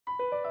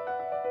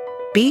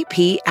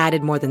BP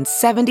added more than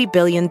 $70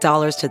 billion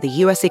to the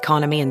U.S.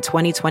 economy in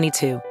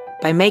 2022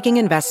 by making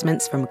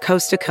investments from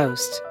coast to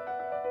coast.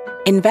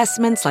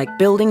 Investments like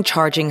building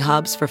charging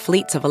hubs for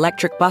fleets of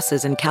electric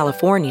buses in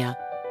California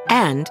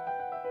and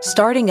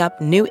starting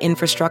up new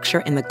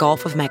infrastructure in the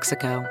Gulf of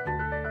Mexico.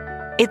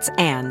 It's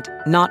and,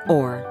 not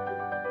or.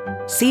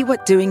 See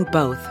what doing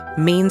both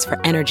means for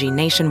energy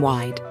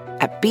nationwide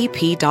at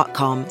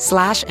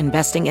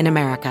bp.com/investing in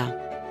America.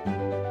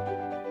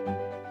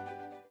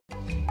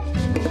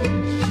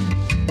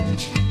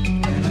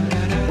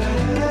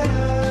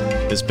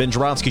 This Ben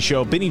Joravsky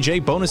Show Benny J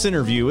bonus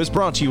interview is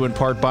brought to you in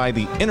part by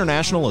the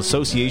International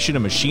Association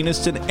of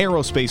Machinists and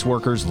Aerospace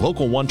Workers,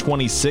 Local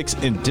 126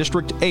 in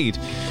District 8,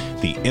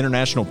 the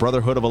International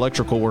Brotherhood of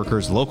Electrical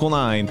Workers, Local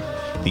 9,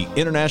 the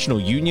International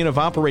Union of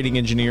Operating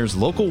Engineers,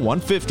 Local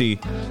 150,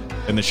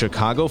 and the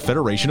Chicago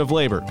Federation of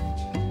Labor.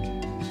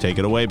 Take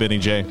it away, Benny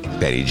J.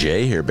 Benny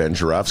J here, Ben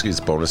Joravsky.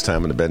 It's bonus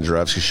time on the Ben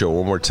Joravsky Show.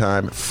 One more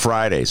time,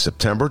 Friday,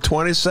 September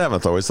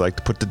 27th. Always like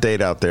to put the date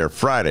out there.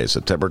 Friday,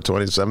 September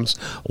 27th.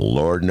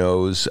 Lord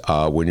knows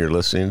when you're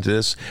listening to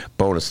this.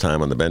 Bonus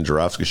time on the Ben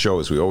Joravsky Show,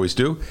 as we always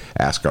do.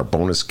 Ask our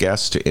bonus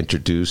guest to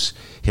introduce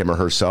him or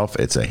herself.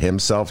 It's a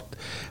himself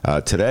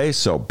today.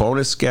 So,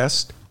 bonus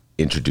guest,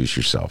 introduce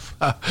yourself.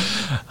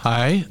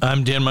 Hi,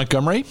 I'm Dan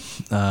Montgomery.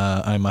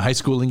 I'm a high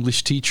school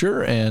English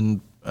teacher, and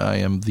I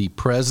am the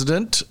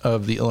president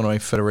of the Illinois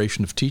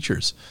Federation of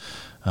Teachers.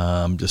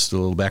 Just a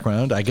little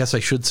background. I guess I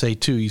should say,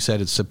 too, you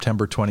said it's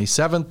September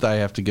 27th. I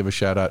have to give a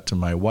shout out to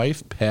my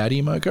wife,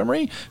 Patty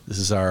Montgomery. This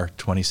is our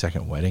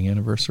 22nd wedding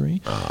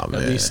anniversary. Oh,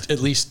 man.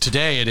 At least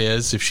today it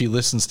is. If she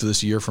listens to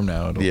this a year from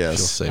now, she'll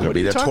say, it'll what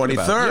be are you the talking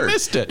 23rd. about? You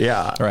missed it.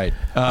 Yeah. Right.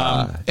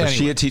 Is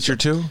she a teacher,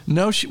 too?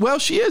 No,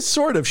 she is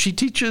sort of. She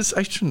teaches,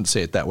 I shouldn't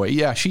say it that way.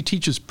 Yeah, she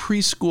teaches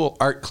preschool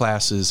art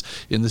classes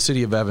in the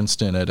city of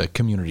Evanston at a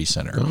community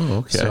center. Oh,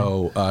 okay.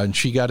 So, and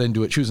she got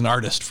into it. She was an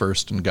artist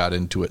first and got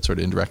into it sort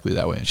of indirectly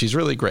that way. And she's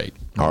really great.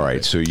 All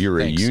right, so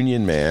you're Thanks. a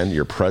union man.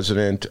 You're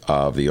president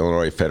of the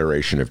Illinois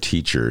Federation of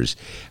Teachers.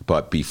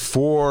 But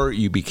before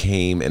you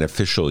became an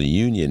official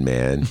union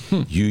man,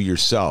 you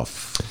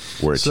yourself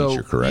were a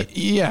teacher, correct?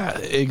 Yeah,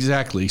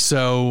 exactly.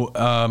 So,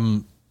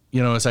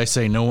 as I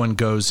say, no one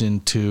goes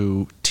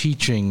into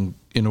teaching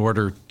in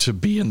order to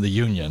be in the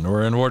union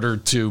or in order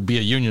to be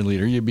a union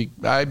leader.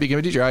 I became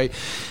a teacher. I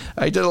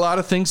did a lot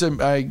of things.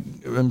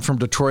 I'm from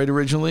Detroit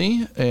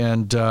originally,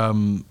 and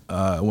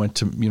went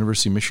to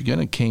University of Michigan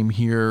and came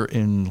here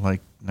in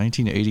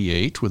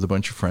 1988 with a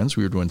bunch of friends.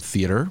 We were doing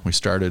theater. We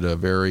started a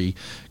very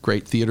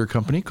great theater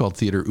company called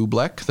Theater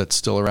Oobleck that's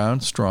still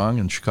around, strong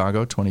in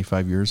Chicago,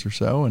 25 years or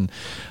so. And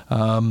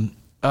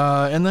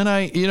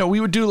then we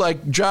would do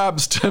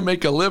jobs to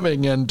make a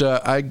living, and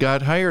I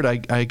got hired.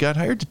 I got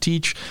hired to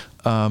teach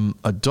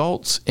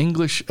adults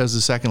English as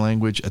a second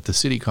language at the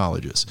city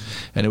colleges.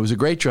 And it was a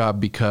great job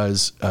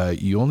because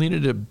you only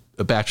needed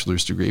a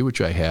bachelor's degree,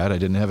 which I had. I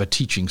didn't have a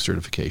teaching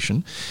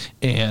certification.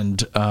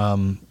 And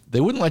they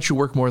wouldn't let you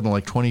work more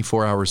than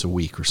 24 hours a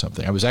week or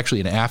something. I was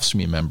actually an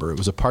AFSCME member. It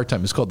was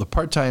it's called the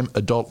Part-Time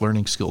Adult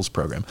Learning Skills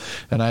Program.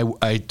 And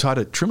I taught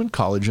at Truman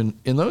College. And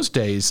in those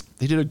days,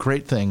 they did a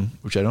great thing,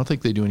 which I don't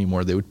think they do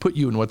anymore. They would put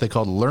you in what they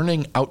called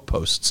learning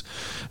outposts.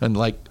 And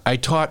I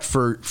taught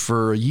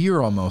for a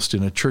year almost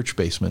in a church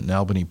basement in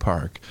Albany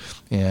Park.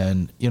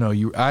 And,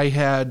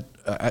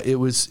 it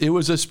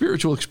was a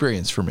spiritual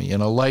experience for me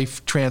and a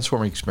life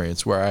transforming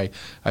experience where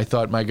I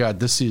thought, my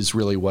God, this is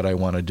really what I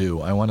want to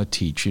do. I want to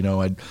teach.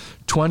 I had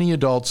 20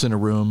 adults in a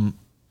room.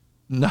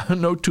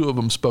 No two of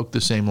them spoke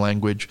the same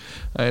language.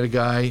 I had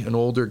an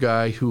older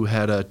guy who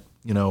had a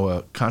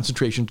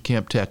concentration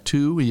camp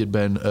tattoo. He had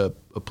been a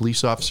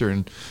police officer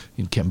in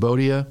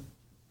Cambodia.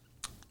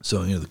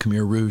 So, the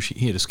Khmer Rouge,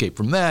 he had escaped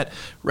from that.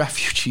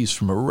 Refugees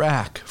from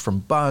Iraq, from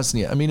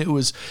Bosnia. I mean, it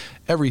was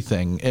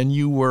everything. And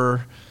you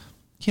weren't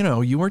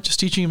just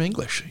teaching them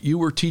English. You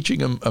were teaching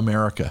them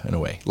America in a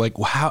way.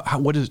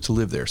 What is it to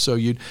live there? So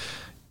you'd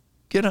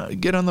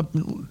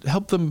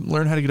help them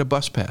learn how to get a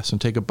bus pass and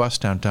take a bus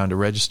downtown to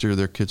register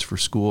their kids for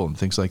school and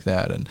things like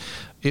that. And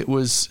it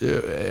was,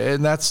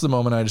 and that's the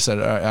moment I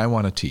decided I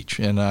want to teach.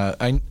 And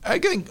I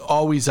think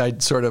always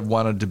I'd sort of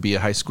wanted to be a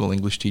high school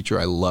English teacher.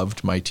 I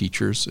loved my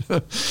teachers,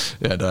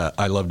 and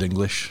I loved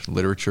English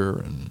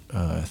literature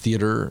and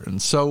theater. And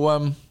so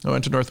I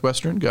went to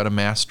Northwestern, got a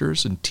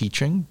master's in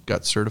teaching,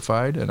 got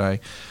certified, and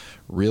I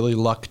really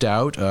lucked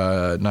out.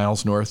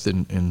 Niles North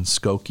in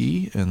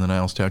Skokie in the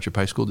Niles Township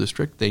High School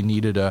District, they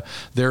needed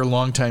their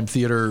longtime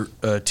theater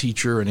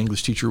teacher and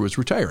English teacher was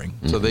retiring.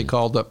 Mm-hmm. So they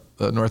called up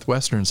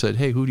Northwestern and said,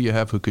 hey, who do you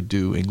have who could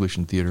do English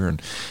and theater? And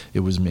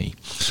it was me.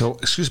 So,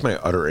 excuse my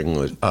utter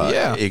ignorance.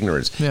 Yeah.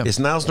 Is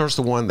Niles North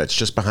the one that's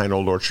just behind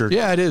Old Orchard?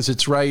 Yeah, it is.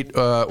 It's right,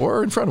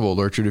 or in front of Old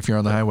Orchard if you're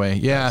on the highway.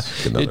 Yeah,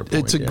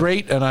 it's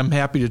great, and I'm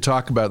happy to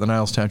talk about the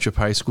Niles Township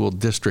High School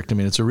District. I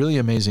mean, it's a really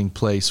amazing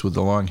place with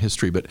a long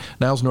history, but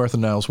Niles North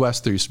and Niles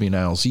West, there used to be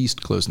Niles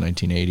East, closed in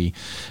 1980.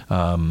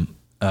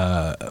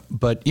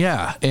 But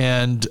yeah,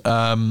 and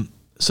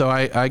so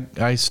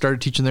I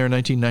started teaching there in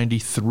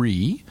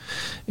 1993,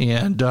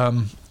 and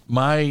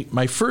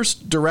My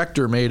first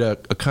director made a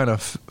kind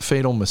of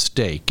fatal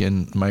mistake.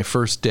 In my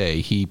first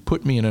day, he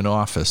put me in an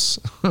office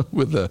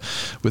with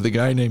a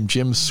guy named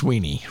Jim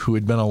Sweeney, who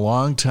had been a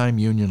longtime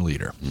union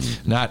leader.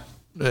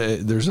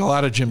 There's a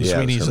lot of Jim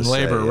Sweeneys in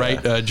labor,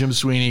 right? Jim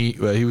Sweeney,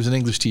 he was an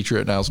English teacher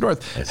at Niles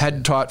North,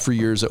 had taught for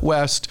years at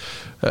West,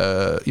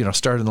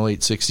 started in the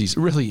late 60s.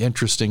 Really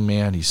interesting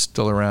man. He's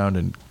still around,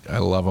 and I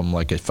love him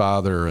like a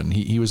father, and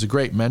he was a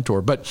great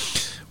mentor. But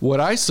what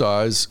I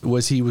saw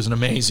was he was an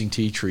amazing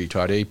teacher. He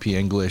taught AP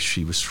English.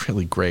 He was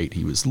really great.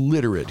 He was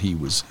literate. He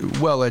was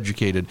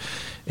well-educated,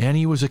 and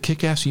he was a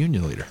kick-ass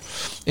union leader.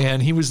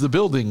 And he was the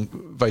building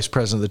vice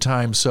president at the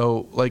time,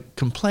 so like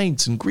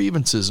complaints and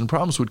grievances and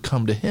problems would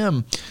come to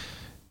him.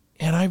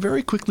 And I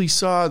very quickly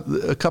saw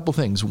a couple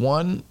things.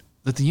 One,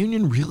 that the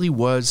union really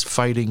was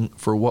fighting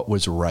for what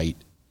was right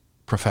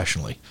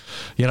professionally.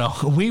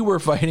 We were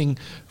fighting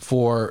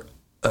for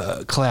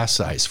class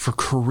size, for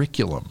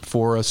curriculum,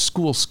 for a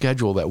school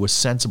schedule that was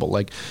sensible.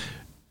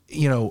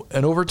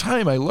 And over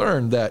time I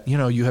learned that,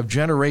 you have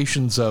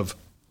generations of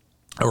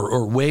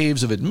or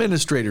waves of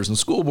administrators and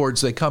school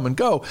boards, they come and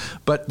go,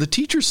 but the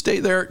teachers stay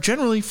there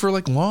generally for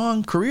like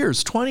long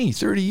careers, 20,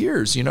 30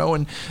 years,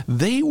 and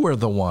they were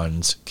the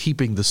ones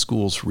keeping the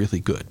schools really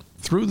good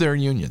through their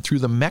union, through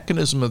the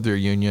mechanism of their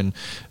union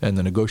and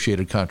the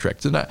negotiated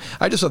contracts. And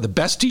I just thought the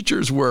best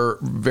teachers were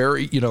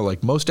very,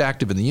 most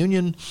active in the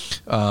union.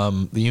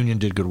 The union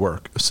did good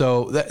work.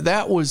 So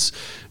that was,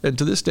 and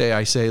to this day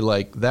I say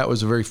that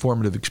was a very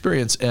formative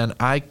experience, and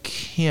I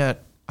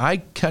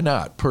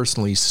cannot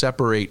personally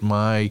separate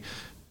my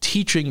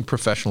teaching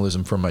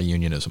professionalism from my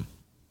unionism.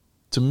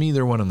 To me,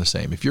 they're one and the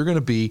same. If you're going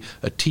to be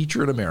a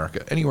teacher in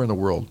America, anywhere in the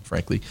world,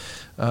 frankly,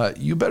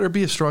 you better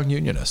be a strong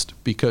unionist,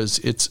 because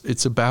it's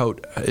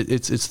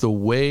the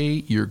way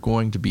you're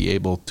going to be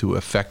able to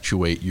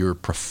effectuate your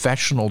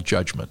professional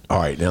judgment. All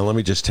right, now let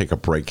me just take a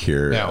break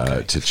here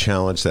to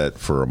challenge that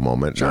for a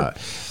moment. Sure.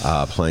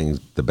 Playing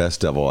the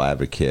best devil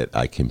advocate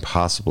I can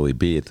possibly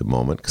be at the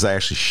moment, because I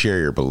actually share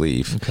your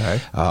belief. Okay.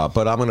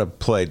 But I'm going to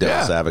play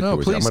devil's advocate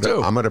with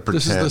you. I'm going to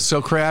pretend. This is the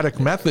Socratic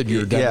method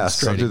you're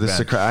demonstrating.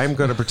 Yes, I'm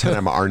going to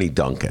pretend I'm Arnie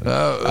Duncan.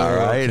 All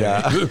right.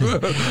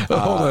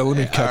 Hold on, let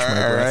me catch my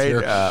breath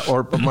here.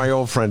 Or my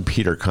old friend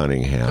Peter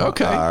Cunningham.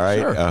 Okay. All right.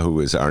 Sure. Who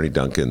was Arnie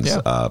Duncan's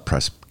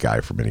press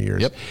guy for many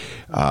years. Yep.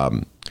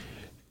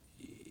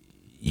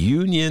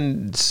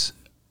 Unions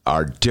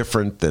are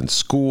different than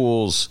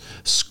schools.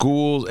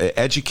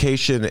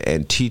 Education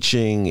and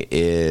teaching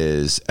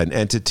is an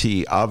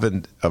entity of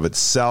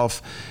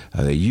itself.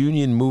 The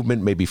union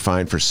movement may be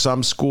fine for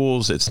some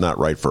schools. It's not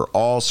right for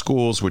all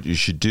schools. What you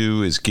should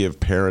do is give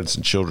parents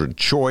and children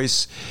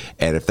choice.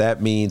 And if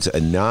that means a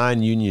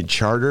non-union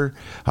charter,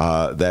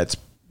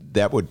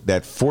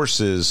 that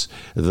forces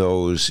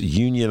those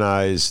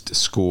unionized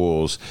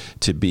schools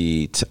to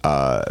be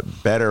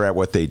better at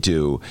what they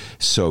do.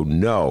 So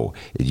no,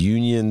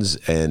 unions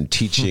and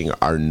teaching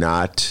are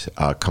not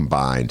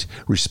combined.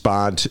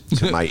 Respond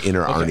to my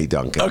inner Arnie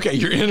Duncan. Okay,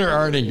 your inner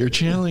Arnie. You're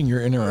channeling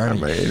your inner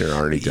Arnie. My inner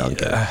Arnie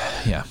Duncan.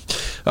 Yeah.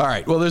 All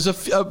right. Well, there's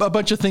a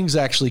bunch of things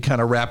actually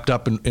kind of wrapped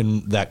up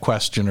in that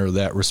question or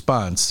that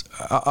response.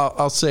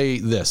 I'll say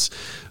this.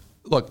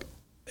 Look,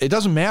 it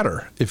doesn't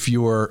matter if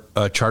you're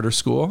a charter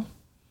school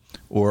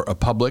or a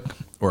public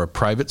or a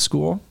private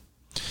school.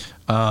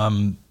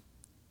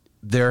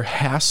 There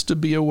has to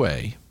be a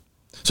way.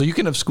 So you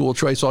can have school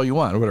choice all you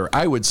want or whatever.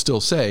 I would still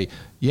say,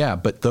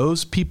 but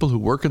those people who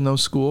work in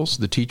those schools,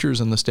 the teachers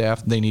and the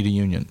staff, they need a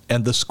union.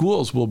 And the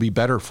schools will be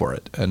better for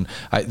it. And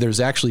there's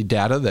actually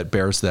data that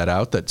bears that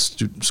out, that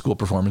school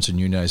performance in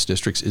unionized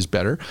districts is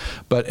better.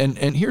 But and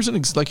here's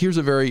here's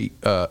a very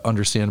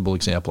understandable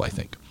example, I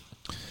think.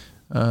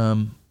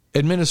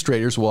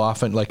 Administrators will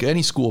often, like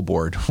any school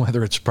board,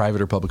 whether it's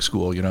private or public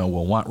school,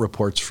 will want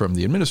reports from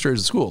the administrators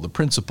of the school, the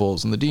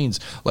principals and the deans,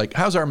 like,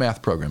 how's our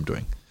math program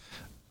doing?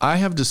 I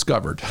have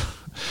discovered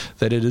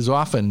that it is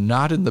often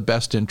not in the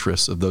best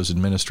interests of those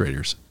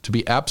administrators to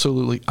be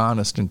absolutely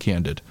honest and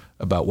candid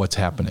about what's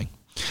happening.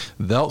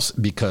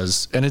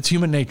 Because it's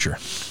human nature.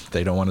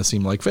 They don't want to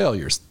seem like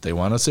failures. They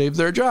want to save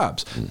their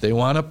jobs. They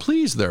want to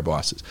please their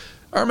bosses.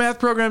 Our math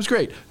program's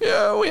great.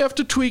 Yeah, we have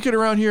to tweak it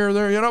around here or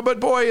there, but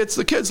boy, it's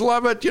the kids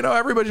love it.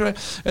 Everybody. And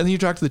then you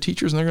talk to the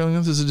teachers and they're going,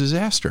 this is a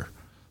disaster.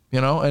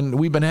 And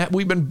we've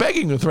been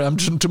begging them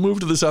to move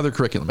to this other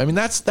curriculum. I mean,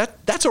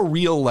 that's a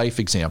real life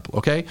example,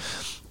 okay?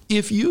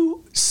 If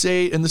you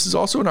say, and this is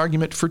also an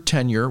argument for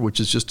tenure,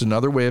 which is just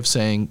another way of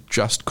saying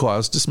just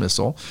cause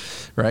dismissal,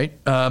 right?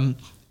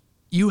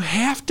 You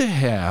have to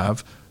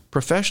have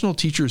professional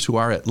teachers who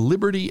are at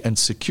liberty and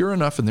secure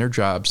enough in their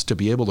jobs to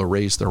be able to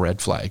raise the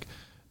red flag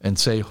and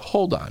say,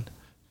 hold on,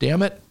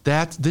 damn it,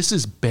 this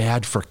is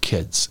bad for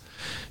kids.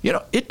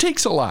 It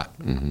takes a lot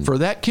for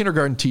that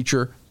kindergarten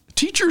teacher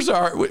Teachers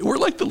we're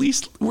like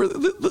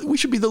we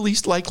should be the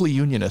least likely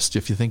unionists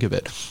if you think of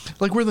it.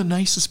 Like, we're the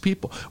nicest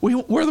people.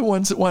 We're the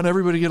ones that want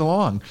everybody to get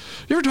along.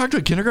 You ever talk to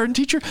a kindergarten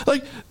teacher?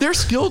 Like, they're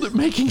skilled at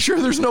making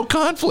sure there's no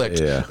conflict.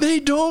 Yeah. They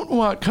don't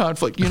want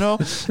conflict,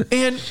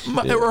 and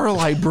or a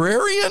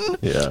librarian,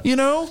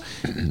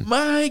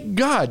 my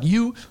God,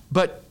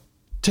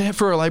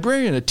 for a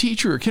librarian, a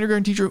teacher, a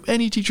kindergarten teacher,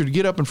 any teacher to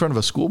get up in front of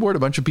a school board, a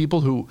bunch of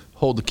people who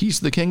hold the keys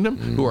to the kingdom,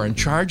 who are in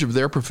charge of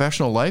their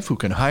professional life, who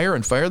can hire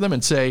and fire them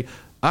and say,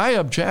 I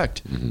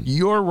object,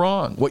 you're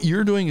wrong, what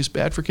you're doing is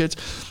bad for kids,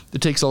 it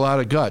takes a lot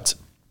of guts.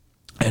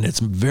 And it's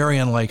very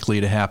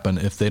unlikely to happen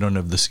if they don't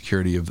have the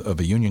security of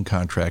a union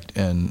contract,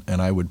 and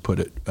I would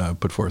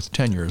put forth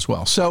tenure as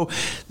well. So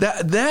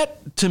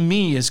that to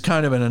me is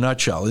kind of in a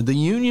nutshell. The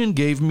union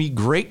gave me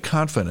great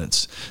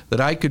confidence that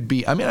I could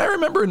be. I mean, I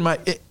remember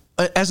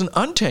as an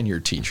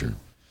untenured teacher,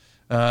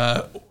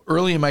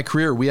 early in my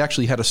career, we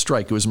actually had a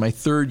strike. It was my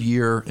third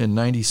year in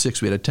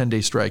 '96. We had a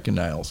 10-day strike in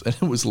Niles, and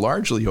it was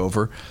largely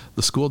over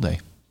the school day.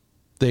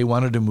 They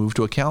wanted to move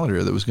to a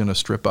calendar that was going to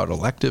strip out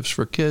electives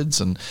for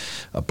kids and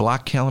a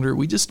block calendar.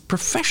 We just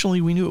professionally,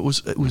 we knew it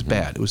was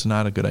bad. It was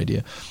not a good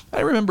idea.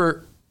 I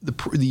remember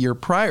the year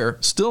prior,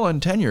 still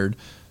untenured,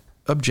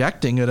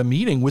 objecting at a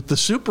meeting with the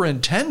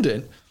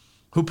superintendent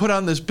who put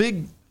on this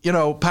big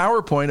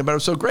PowerPoint about it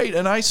was so great.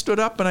 And I stood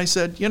up and I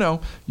said,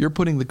 you're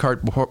putting the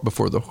cart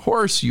before the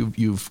horse.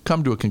 You've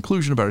come to a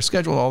conclusion about our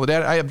schedule and all of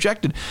that. I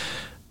objected.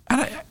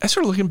 And I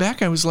started looking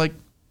back. I was like,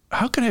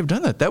 how could I have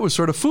done that? That was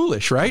sort of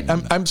foolish, right?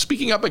 I'm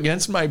speaking up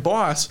against my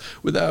boss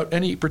without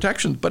any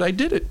protection, but I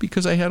did it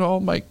because I had all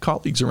my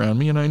colleagues around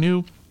me and I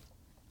knew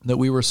that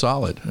we were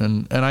solid.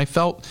 And I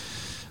felt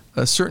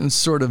a certain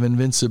sort of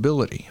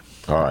invincibility.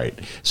 All right.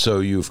 So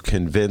you've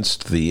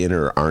convinced the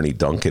inner Arnie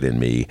Duncan in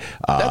me.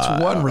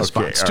 That's one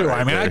response, too.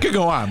 Right, I mean, I could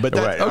go on, but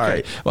okay.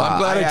 Right. Well, I'm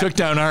glad I took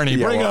down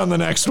Arnie. Bring on the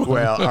next one.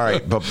 Well, all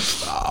right. But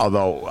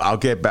although I'll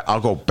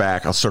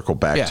circle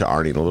back to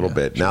Arnie in a little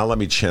bit. Sure. Now let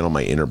me channel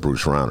my inner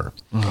Bruce Rauner.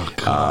 Oh,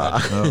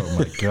 God. Oh,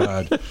 my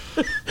God.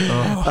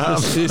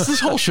 Is this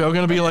whole show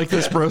going to be like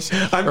this, Bruce?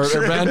 I'm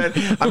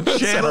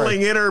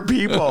channeling inner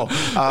people.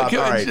 All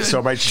right.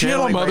 So my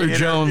channel Mother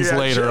Jones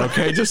later,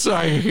 okay? Just so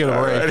I can get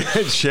a break.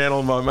 Right.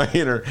 Channel my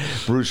inner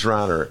Bruce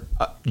Rauner.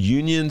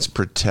 Unions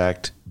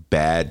protect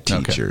bad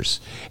teachers,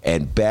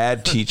 and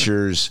bad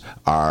teachers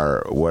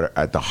are what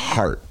at the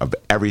heart of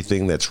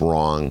everything that's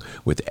wrong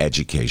with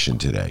education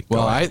today.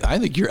 Well, I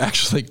think you're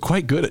actually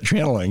quite good at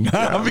channeling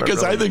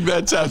because I think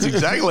that sounds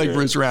exactly like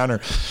Bruce Rauner.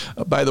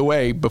 By the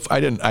way, I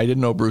didn't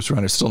know Bruce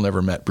Rauner. Still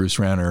never met Bruce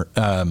Rauner,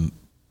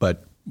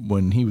 but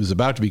when he was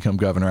about to become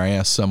governor, I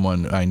asked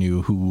someone I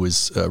knew who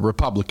was a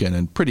Republican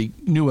and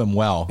knew him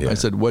well. Yeah. I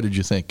said, "What did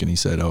you think?" And he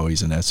said, "Oh,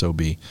 he's an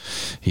SOB.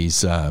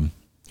 He's a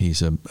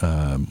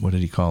what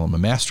did he call him? A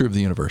master of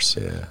the universe.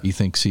 Yeah. He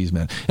thinks he's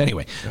man."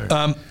 Anyway,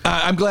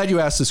 I'm glad you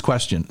asked this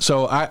question.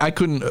 So I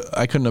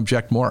couldn't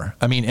object more.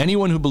 I mean,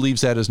 anyone who believes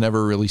that has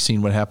never really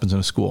seen what happens in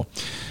a school.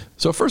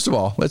 So first of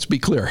all, let's be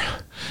clear.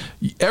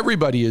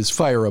 Everybody is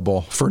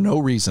fireable for no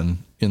reason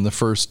in the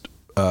first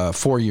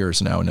 4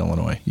 years now in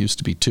Illinois. Used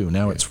to be 2.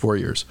 Now it's 4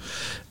 years.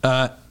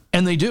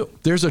 And they do.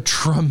 There's a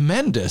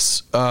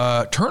tremendous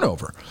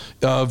turnover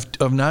of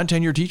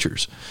non-tenured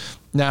teachers.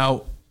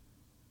 Now,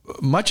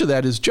 much of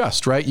that is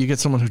just, right? You get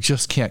someone who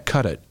just can't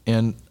cut it.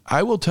 And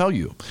I will tell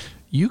you,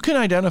 you can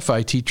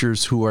identify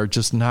teachers who are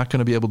just not going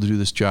to be able to do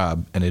this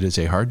job, and it is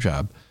a hard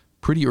job,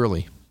 pretty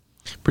early.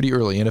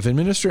 And if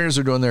administrators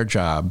are doing their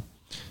job,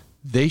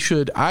 they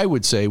should, I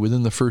would say,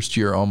 within the first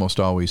year, almost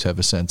always have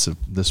a sense of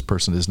this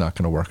person is not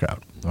going to work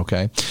out,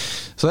 okay?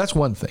 So that's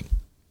one thing.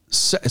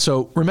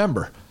 So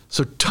remember,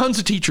 tons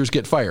of teachers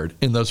get fired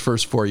in those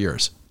first 4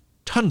 years.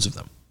 Tons of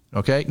them,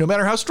 okay? No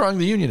matter how strong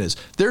the union is.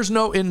 There's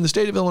no, in the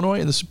state of Illinois,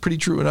 and this is pretty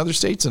true in other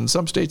states, and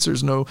some states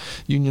there's no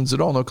unions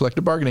at all, no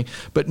collective bargaining,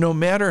 but no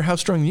matter how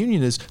strong the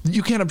union is,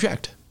 you can't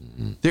object.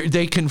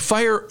 They can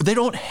fire, they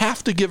don't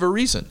have to give a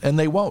reason, and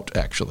they won't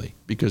actually,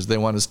 because they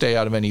want to stay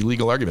out of any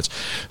legal arguments.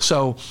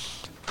 So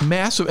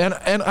massive, and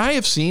I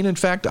have seen, in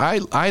fact,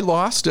 I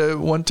lost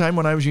one time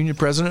when I was union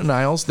president in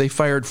Niles. They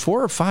fired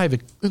 4 or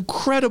 5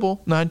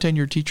 incredible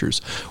non-tenured teachers.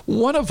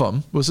 One of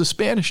them was a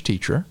Spanish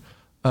teacher,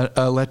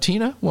 a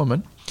Latina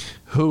woman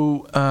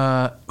who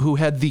her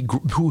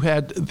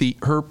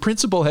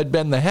principal had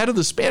been the head of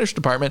the Spanish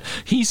department.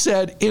 He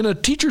said in a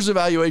teacher's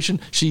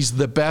evaluation, she's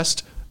the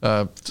best.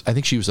 I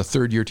think she was a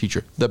third-year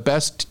teacher, the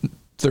best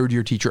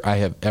third-year teacher I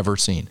have ever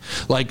seen.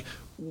 But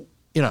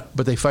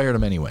they fired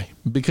him anyway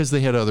because they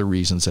had other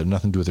reasons that had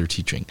nothing to do with their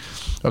teaching.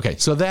 Okay,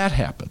 so that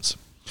happens.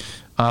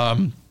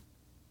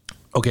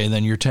 Okay, and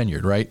then you're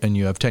tenured, right? And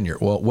you have tenure.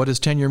 Well, what does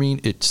tenure mean?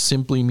 It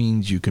simply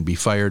means you can be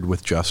fired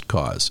with just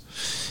cause.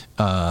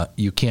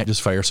 You can't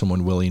just fire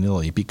someone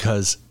willy-nilly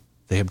because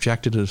they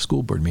objected at a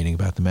school board meeting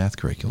about the math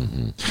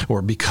curriculum,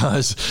 or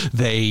because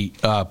they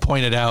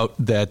pointed out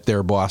that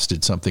their boss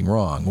did something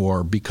wrong,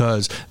 or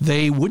because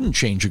they wouldn't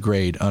change a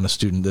grade on a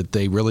student that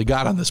they really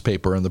got on this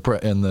paper, and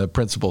the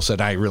principal said,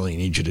 I really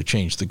need you to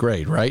change the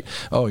grade, right?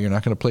 Oh, you're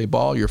not going to play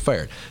ball? You're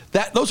fired.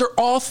 Those are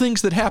all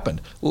things that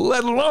happened,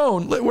 let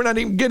alone, we're not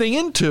even getting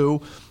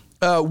into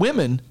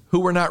women who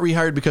were not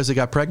rehired because they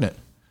got pregnant.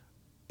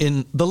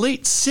 In the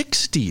late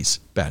 60s,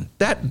 Ben,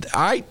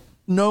 I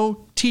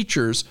know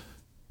teachers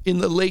in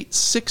the late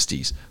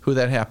 60s who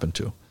that happened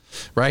to,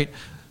 right?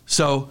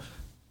 So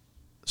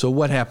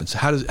what happens?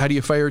 How do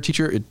you fire a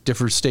teacher? It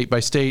differs state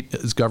by state.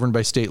 It's governed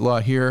by state law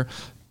here.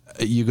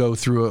 You go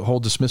through a whole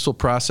dismissal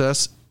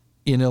process.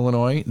 In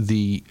Illinois,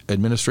 the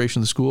administration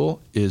of the school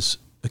is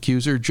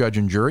accuser, judge,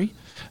 and jury,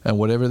 and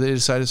whatever they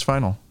decide is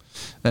final.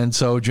 And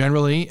so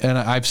generally, and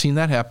I've seen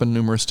that happen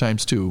numerous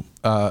times too,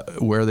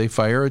 where they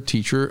fire a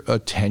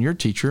tenured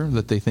teacher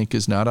that they think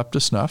is not up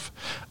to snuff.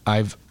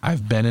 I've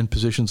been in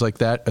positions like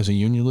that as a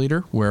union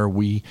leader where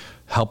we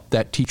helped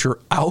that teacher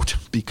out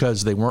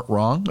because they weren't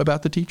wrong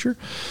about the teacher.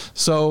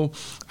 So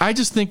I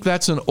just think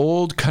that's an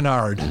old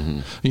canard,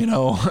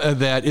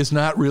 that is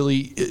not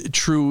really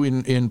true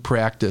in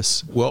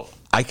practice. Well,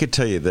 I could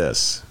tell you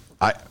this.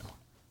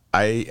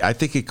 I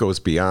think it goes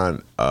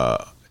beyond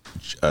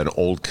an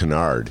old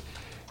canard.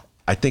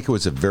 I think it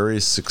was a very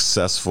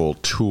successful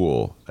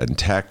tool and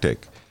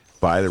tactic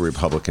by the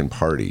Republican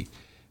Party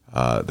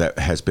that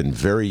has been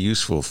very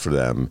useful for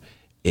them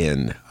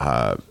in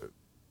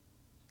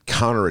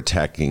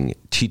counterattacking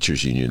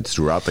teachers' unions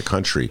throughout the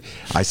country.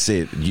 I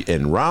say,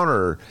 and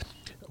Rauner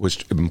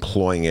was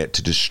employing it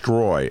to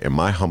destroy, in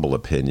my humble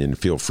opinion,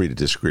 feel free to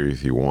disagree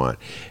if you want,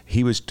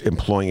 he was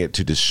employing it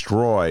to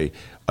destroy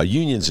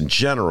unions in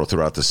general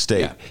throughout the state.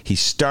 Yeah. He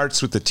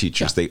starts with the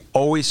teachers. Yeah. They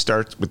always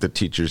start with the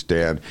teachers,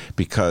 Dan,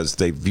 because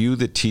they view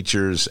the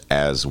teachers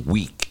as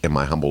weak, in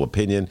my humble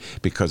opinion,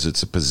 because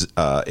it's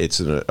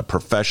a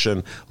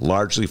profession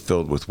largely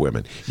filled with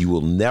women. You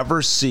will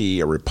never see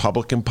a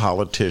Republican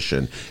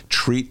politician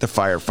treat the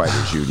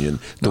firefighters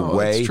union the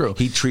way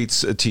he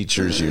treats a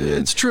teachers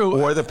union. It's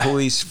true. Or the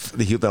police.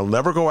 They'll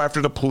never go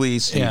after the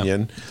police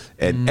union.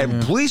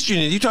 And police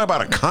union, you talk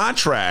about a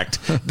contract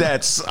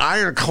that's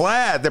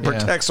ironclad that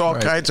protects all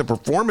kinds of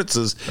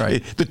performances.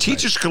 Right. The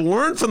teachers can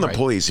learn from the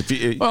police.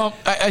 Well,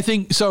 I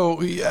think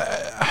so.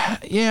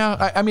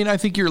 I mean, I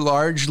think you're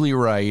largely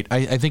right.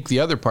 I think the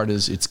other part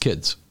is it's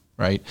kids.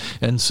 Right.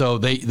 And so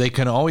they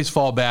can always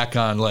fall back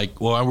on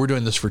we're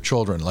doing this for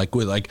children.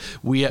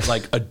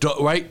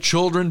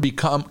 Children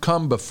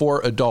come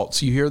before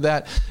adults. You hear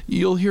that?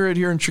 You'll hear it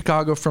here in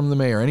Chicago from the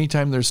mayor.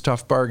 Anytime there's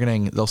tough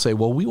bargaining, they'll say,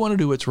 well, we want to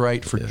do what's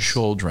right for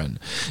children,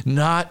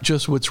 not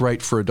just what's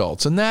right for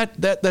adults. And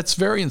that's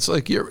very,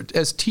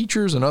 as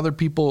teachers and other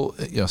people,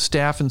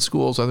 staff in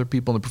schools, other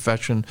people in the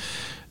profession,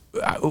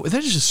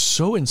 that is just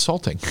so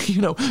insulting.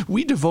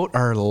 We devote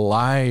our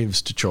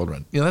lives to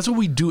children. That's what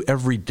we do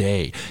every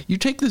day. You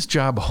take this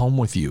job home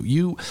with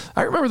you.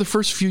 I remember the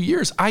first few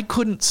years, I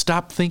couldn't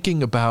stop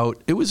thinking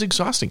about, it was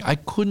exhausting. I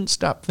couldn't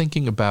stop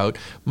thinking about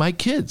my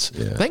kids.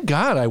 Yeah. Thank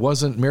God I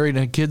wasn't married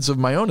and had kids of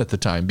my own at the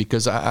time,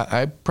 because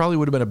I probably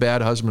would have been a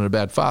bad husband and a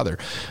bad father.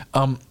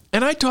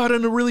 And I taught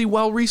in a really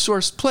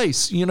well-resourced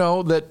place,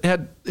 that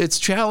had its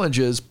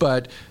challenges,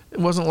 but it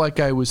wasn't like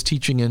I was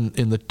teaching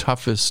in the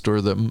toughest or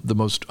the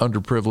most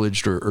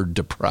underprivileged or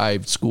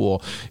deprived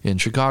school in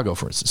Chicago,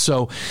 for instance.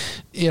 So,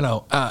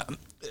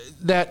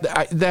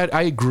 that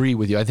I agree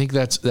with you. I think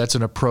that's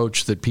an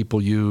approach that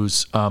people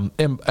use,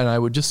 and I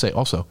would just say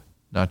also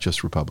not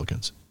just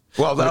Republicans.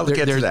 Well, I'll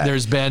get to that.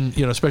 There's been,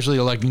 especially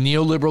like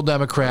neoliberal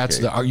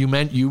Democrats.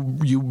 Okay.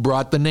 You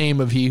brought the name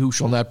of he who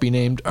shall not be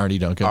named, Arnie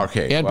Duncan,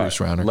 and Bruce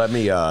Rauner. Let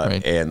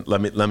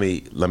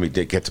me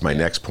get to my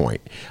next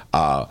point,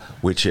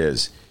 which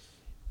is,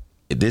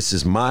 this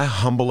is my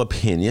humble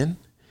opinion,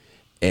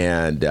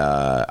 and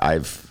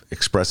I've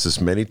expressed this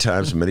many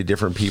times to many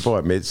different people.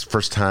 It's the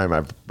first time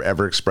I've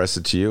ever expressed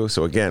it to you.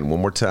 So again,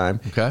 one more time,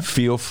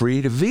 feel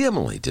free to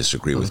vehemently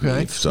disagree with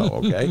me.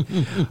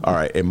 All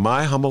right. In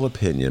my humble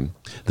opinion,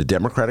 the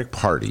Democratic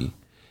Party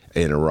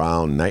in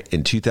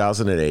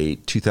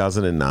 2008,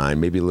 2009,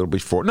 maybe a little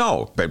before,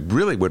 but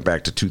really went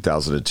back to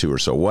 2002 or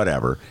so,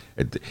 whatever,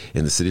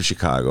 in the city of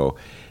Chicago,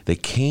 they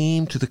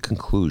came to the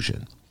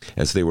conclusion,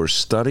 as they were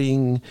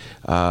studying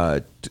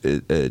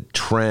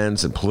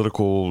trends and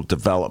political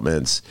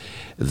developments,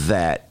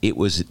 that it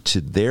was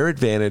to their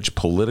advantage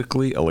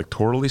politically,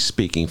 electorally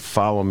speaking,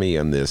 follow me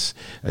on this,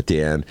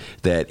 Dan,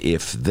 that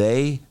if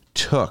they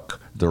took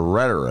the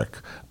rhetoric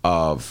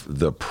of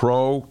the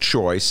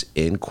pro-choice,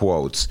 in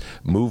quotes,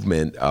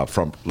 movement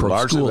from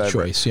pro-school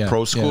choice,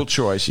 pro-school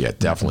choice,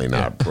 definitely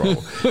not pro.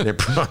 They're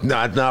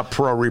not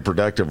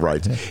pro-reproductive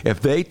rights.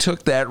 If they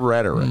took that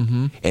rhetoric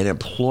and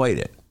employed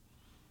it,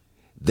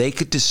 they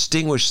could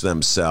distinguish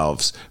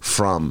themselves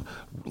from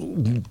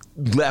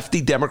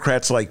lefty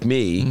Democrats like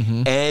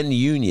me and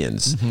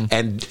unions,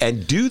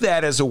 and do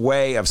that as a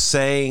way of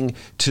saying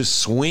to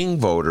swing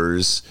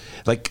voters,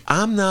 like,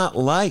 I'm not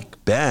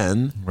like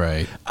Ben.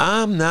 Right.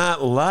 I'm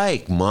not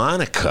like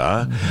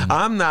Monica.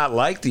 I'm not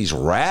like these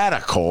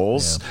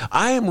radicals. Yeah.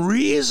 I am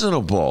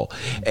reasonable,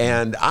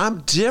 and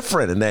I'm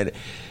different. And then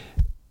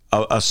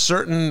a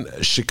certain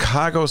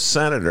Chicago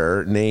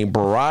senator named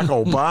Barack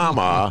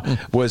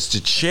Obama was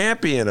the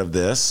champion of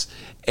this,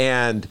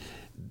 and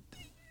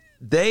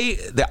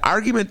the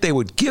argument they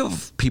would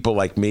give people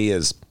like me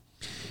is,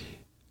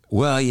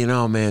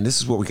 well, man, this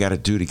is what we got to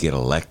do to get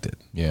elected.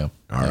 Yeah.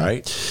 All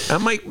right.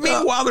 I'm like,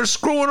 meanwhile, they're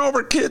screwing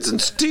over kids and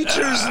teachers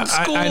and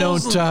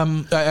schools.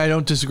 I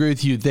don't disagree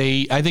with you.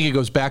 I think it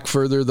goes back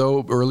further,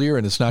 though, earlier,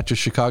 and it's not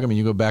just Chicago. I mean,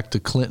 you go back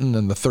to Clinton,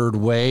 and the third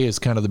way is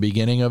kind of the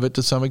beginning of it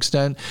to some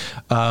extent,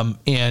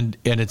 and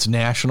it's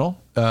national,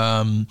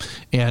 and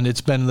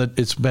it's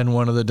been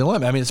one of the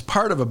dilemmas. I mean, it's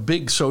part of a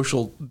big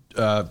social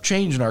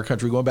change in our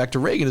country, going back to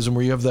Reaganism,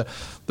 where you have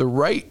the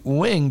right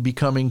wing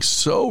becoming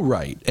so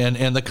right,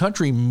 and the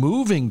country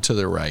moving to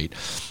the right,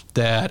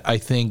 that I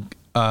think.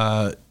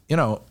 I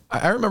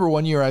remember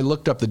one year I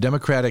looked up the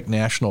Democratic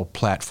National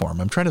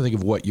Platform. I'm trying to think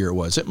of what year it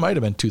was. It might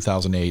have been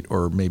 2008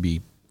 or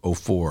maybe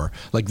 2004.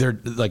 They're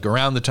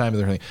around the time of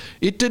their thing.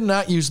 It did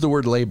not use the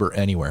word labor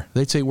anywhere.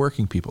 They'd say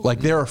working people.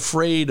 They're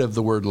afraid of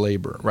the word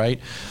labor, right?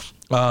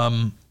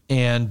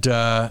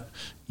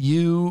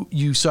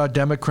 You saw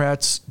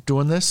Democrats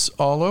doing this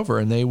all over,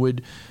 and they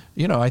would.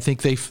 I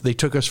think they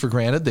took us for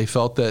granted. They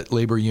felt that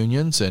labor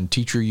unions and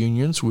teacher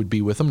unions would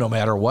be with them no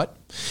matter what.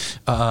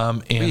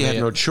 And they had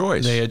no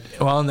choice.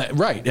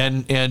 Right.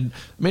 And I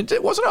mean,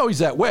 it wasn't always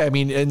that way. I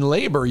mean, in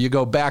labor, you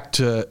go back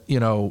to,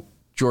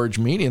 George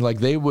Median,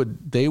 they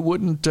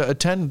wouldn't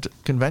attend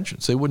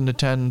conventions. They wouldn't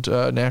attend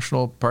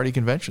national party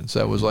conventions.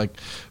 That was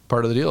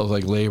part of the deal. It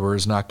was labor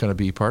is not going to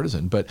be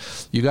partisan. But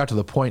you got to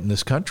the point in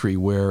this country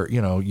where,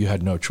 you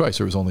had no choice.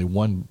 There was only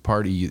one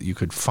party you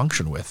could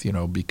function with,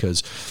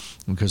 because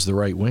the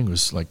right wing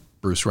was like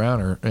Bruce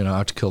Rauner,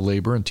 out to kill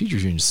labor and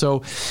teachers unions.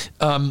 So,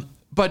 I mean,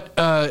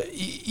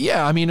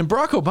 and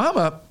Barack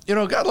Obama,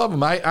 God love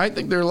him. I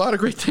think there are a lot of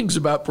great things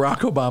about Barack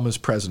Obama's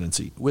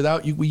presidency.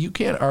 Without you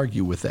can't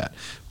argue with that.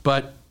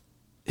 But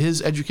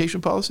his education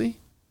policy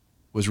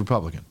was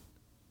Republican.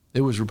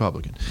 It was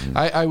Republican.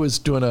 I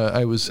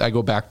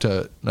go back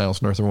to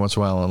Niles North every once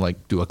in a while and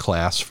do a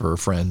class for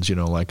friends,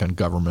 on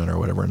government or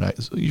whatever. And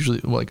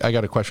I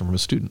got a question from a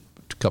student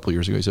a couple of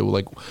years ago. He said,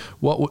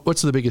 well,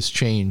 what's the biggest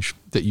change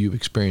that you've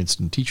experienced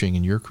in teaching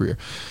in your career?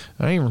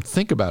 And I didn't even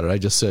think about it. I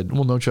just said,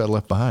 well, No Child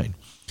Left Behind,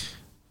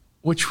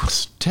 which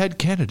was Ted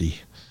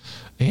Kennedy.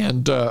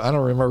 And I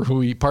don't remember who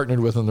he partnered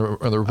with on the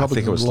Republican. I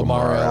think it was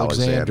Lamar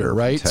Alexander,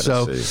 right?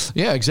 So,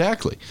 yeah,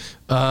 exactly.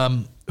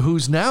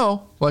 Who's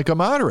now a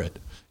moderate,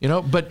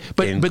 but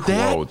in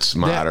quotes,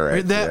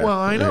 moderate. Well,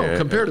 I know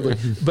comparatively,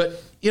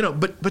 but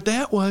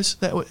that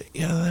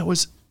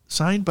was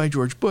signed by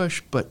George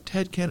Bush, but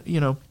Ted Kennedy,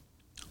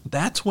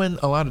 that's when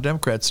a lot of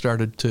Democrats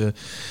started to,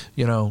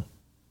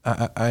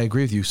 I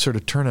agree with you, sort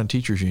of turn on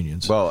teachers'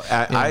 unions. Well,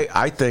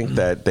 I think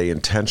that they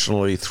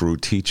intentionally threw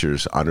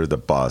teachers under the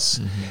bus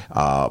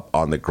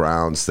on the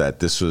grounds that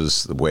this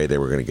was the way they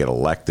were going to get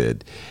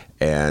elected.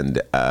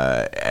 And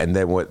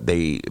then what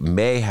they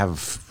may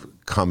have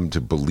come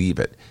to believe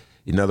it.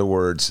 In other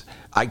words,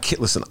 I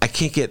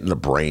can't get in the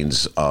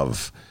brains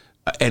of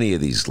any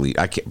of these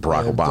leaders. I can't.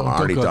 Barack Obama,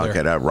 Arnie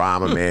Duncan,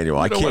 Rahm Emanuel.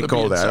 I can't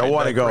go there. I don't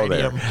want to go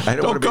there.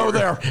 Don't go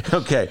there.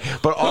 Okay,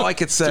 but all I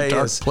could say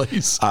is,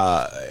 place.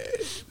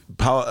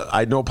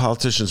 I know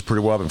politicians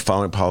pretty well. I've been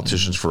following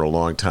politicians for a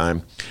long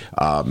time.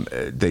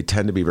 They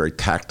tend to be very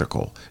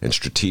tactical and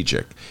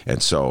strategic.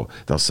 And so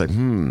they'll say,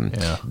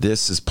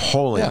 this is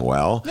polling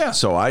well,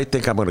 so I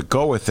think I'm going to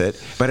go with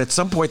it. But at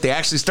some point, they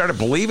actually started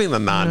believing the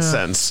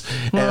nonsense.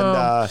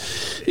 Well, and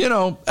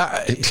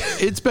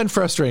it's been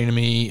frustrating to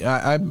me.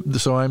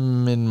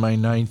 I'm in my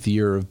 9th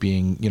year of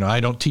being, I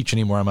don't teach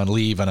anymore. I'm on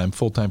leave, and I'm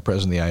full-time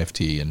president of the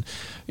IFT. And,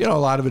 a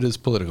lot of it is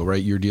political,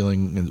 right? You're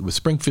dealing with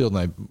Springfield.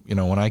 And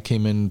when I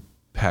came in,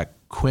 Pat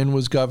Quinn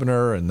was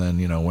governor, and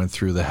then went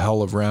through the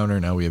hell of Rauner.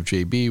 Now we have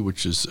JB,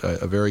 which is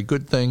a very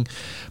good thing.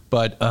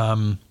 But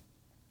so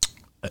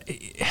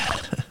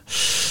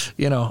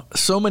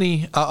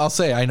many. I'll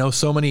say I know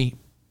so many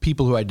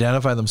people who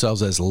identify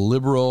themselves as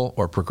liberal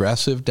or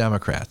progressive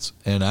Democrats,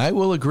 and I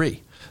will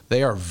agree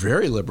they are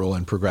very liberal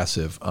and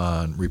progressive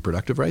on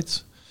reproductive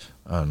rights,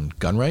 on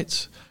gun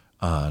rights,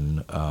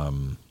 on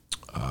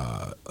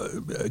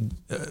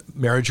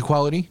marriage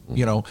equality.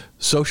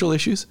 Social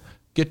issues.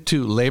 Get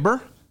to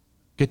labor,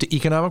 get to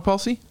economic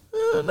policy,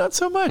 not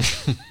so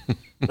much.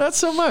 Not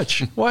so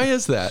much. Why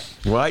is that?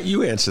 Why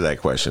you answer that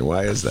question?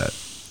 Why is that?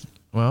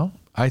 Well,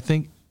 I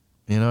think,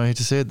 I hate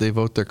to say it, they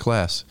vote their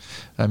class.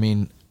 I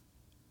mean,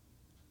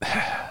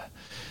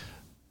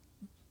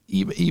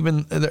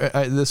 even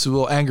this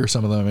will anger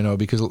some of them,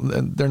 because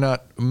they're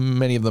not,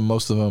 many of them,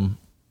 most of them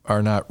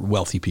are not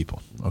wealthy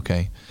people,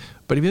 okay?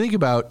 But if you think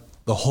about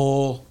the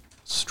whole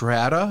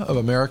strata of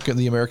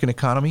the American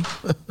economy.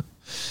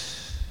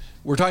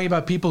 We're talking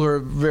about people who are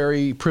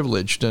very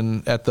privileged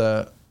and at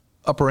the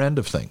upper end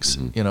of things,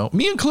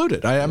 me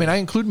included. I mean, I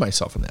include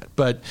myself in that.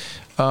 But,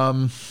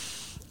 I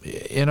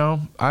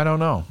don't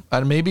know.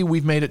 Maybe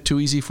we've made it too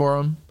easy for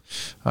them.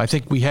 I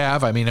think we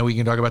have. I mean, we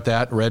can talk about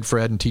that. Red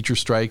Fred and teacher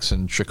strikes,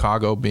 and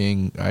Chicago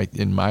being,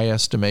 in my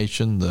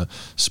estimation, the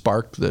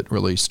spark that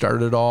really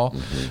started it all.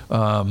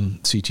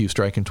 CTU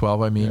strike in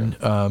 12, I mean.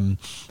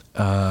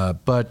 Yeah.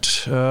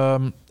 But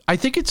I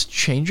think it's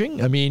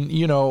changing. I mean,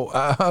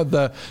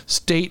 the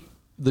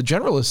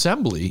General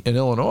Assembly in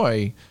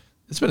Illinois,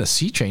 it's been a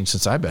sea change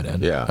since I've been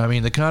in. Yeah. I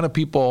mean, the kind of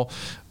people,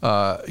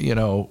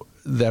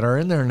 that are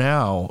in there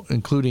now,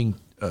 including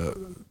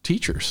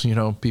teachers,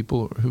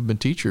 people who've been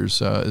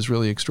teachers, is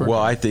really extraordinary.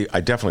 Well, I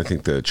definitely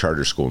think the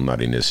charter school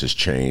nuttiness has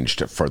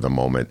changed for the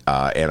moment.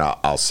 And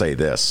I'll say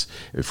this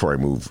before I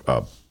move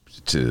up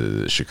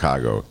to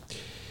Chicago.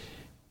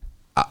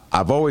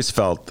 I've always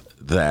felt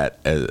that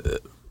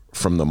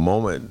from the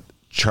moment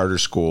charter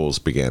schools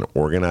began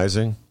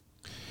organizing,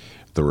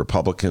 the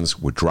Republicans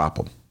would drop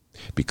them.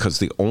 Because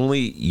the only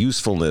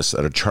usefulness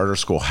that a charter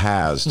school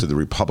has to the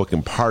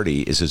Republican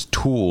Party is as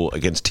tool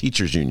against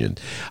teachers' union.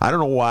 I don't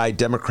know why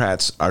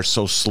Democrats are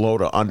so slow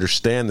to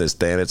understand this,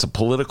 Dan. It's a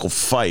political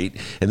fight,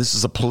 and this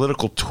is a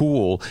political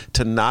tool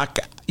to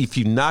if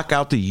you knock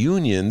out the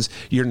unions,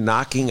 you're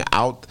knocking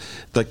out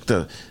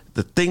the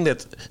thing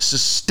that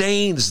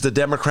sustains the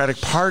Democratic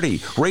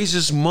Party,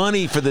 raises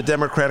money for the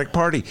Democratic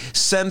Party,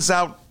 sends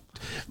out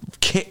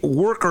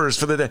workers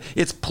for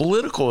it's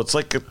political. It's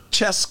like a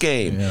chess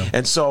game. Yeah.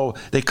 And so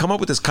they come up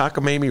with this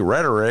cockamamie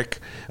rhetoric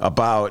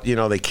about,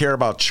 they care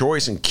about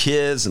choice and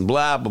kids and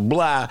blah, blah,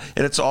 blah.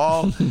 And it's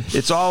all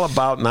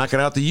about knocking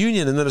out the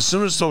union. And then as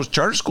soon as those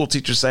charter school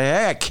teachers say,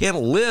 hey, I can't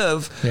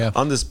live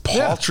on this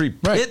paltry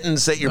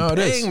pittance that you're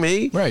paying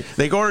me,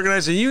 they go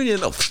organize a union.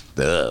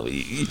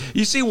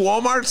 You see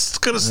Walmart's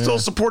going to still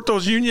support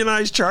those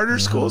unionized charter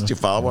schools. Do you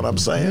follow what I'm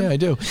saying? Yeah, I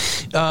do.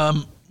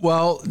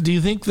 Well, do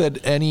you think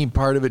that any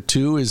part of it,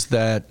 too, is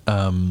that, I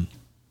don't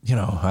know,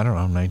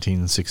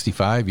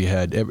 1965, you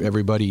had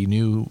everybody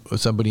knew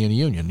somebody in a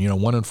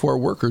union. 1 in 4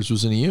 workers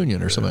was in a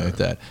union or something like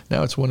that.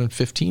 Now it's 1 in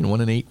 15, 1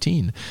 in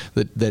 18.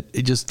 That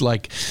it just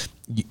like...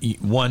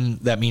 One,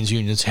 that means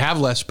unions have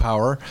less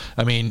power.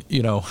 I mean,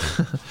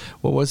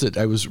 what was it?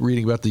 I was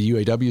reading about the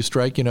UAW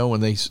strike, when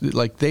they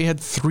had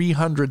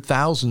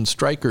 300,000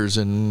 strikers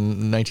in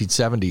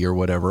 1970 or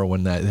whatever,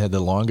 when they had the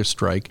longest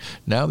strike.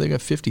 Now they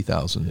got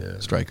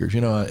 50,000 strikers,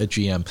 at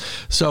GM.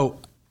 So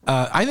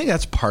I think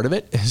that's part of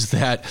it, is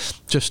that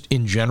just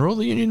in general,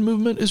 the union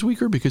movement is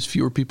weaker because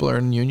fewer people are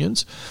in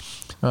unions.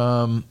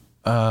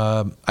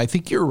 I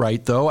think you're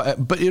right, though.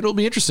 But it'll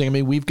be interesting. I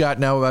mean, we've got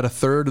now about a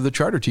third of the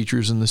charter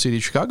teachers in the city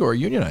of Chicago are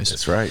unionized.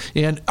 That's right.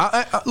 And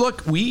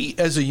look, we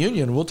as a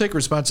union, we'll take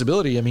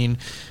responsibility. I mean,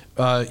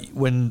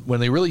 when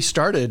they really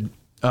started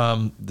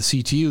the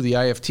CTU, the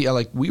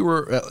IFT, we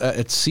were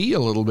at sea a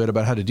little bit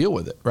about how to deal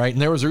with it, right?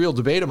 And there was a real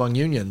debate among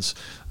unions.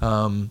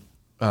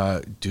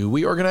 Do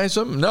we organize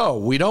them? No,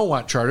 we don't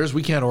want charters.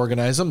 We can't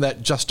organize them.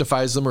 That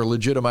justifies them or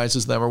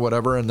legitimizes them or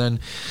whatever. And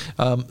then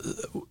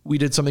we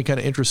did something kind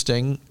of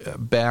interesting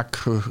back.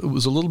 It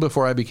was a little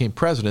before I became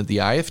president. The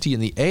IFT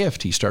and the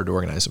AFT started to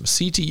organize them.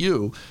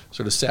 CTU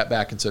sort of sat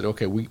back and said,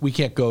 okay, we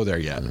can't go there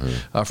yet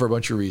for a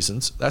bunch of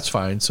reasons. That's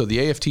fine. So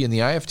the AFT and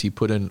the IFT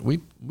put in, we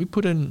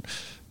put in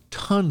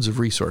tons of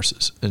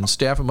resources and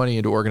staff and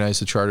money to organize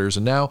the charters.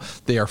 And now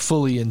they are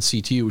fully in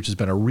CTU, which has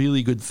been a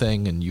really good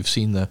thing. And you've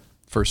seen the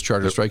first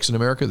charter strikes in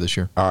America this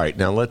year. All right,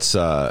 now let's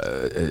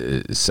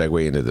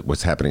segue into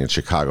what's happening in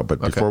Chicago. But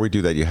before we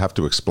do that, you have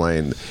to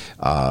explain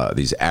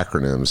these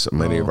acronyms.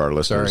 Many of our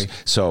listeners. Sorry.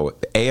 So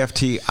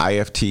AFT,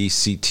 IFT,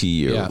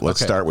 CTU. Yeah, let's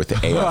start with the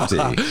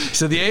AFT.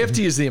 So the AFT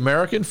is the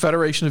American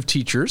Federation of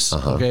Teachers.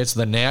 Okay, it's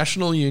the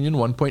national union,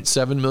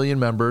 1.7 million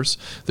members.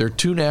 There are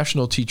two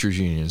national teachers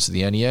unions,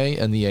 the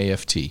NEA and the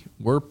AFT.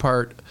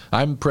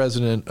 I'm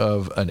president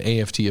of an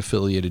AFT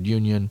affiliated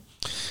union.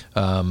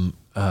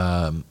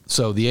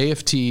 So the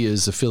AFT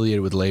is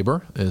affiliated with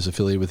labor, is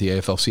affiliated with the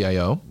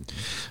AFL-CIO.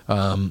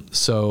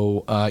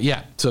 So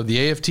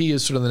the AFT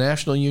is sort of the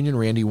national union.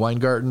 Randy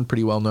Weingarten,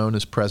 pretty well known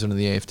as president of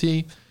the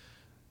AFT.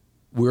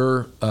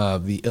 We're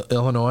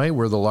Illinois.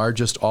 We're the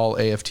largest all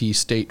AFT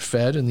state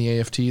fed in the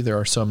AFT. There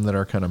are some that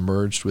are kind of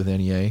merged with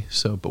NEA.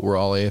 But we're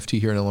all AFT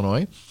here in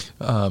Illinois.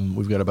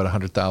 We've got about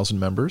 100,000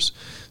 members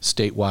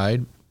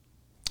statewide.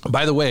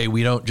 By the way,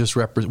 we don't just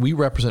we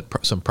represent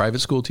some private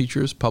school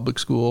teachers, public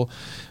school.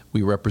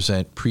 We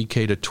represent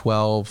pre-K to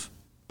 12,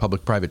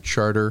 public-private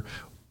charter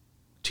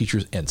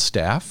teachers and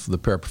staff, the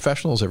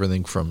paraprofessionals,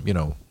 everything from,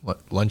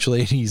 lunch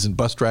ladies and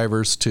bus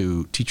drivers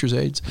to teachers'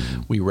 aides.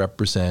 We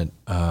represent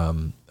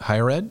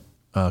higher ed,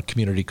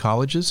 community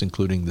colleges,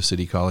 including the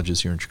city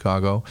colleges here in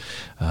Chicago,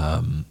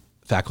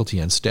 faculty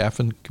and staff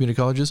in community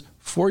colleges,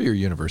 four-year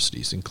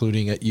universities,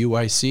 including at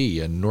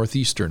UIC and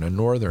Northeastern and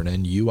Northern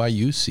and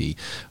UIUC,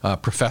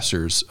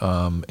 professors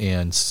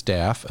and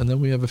staff, and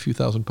then we have a few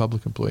thousand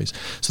public employees.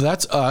 So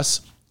that's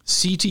us.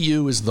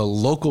 CTU is the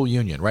local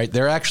union, right?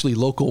 They're actually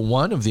local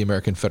one of the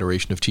American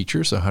Federation of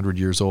Teachers, 100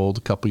 years old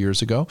a couple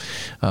years ago.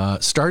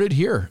 Started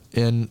here.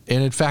 And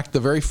in fact, the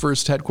very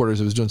first headquarters,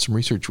 I was doing some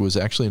research, was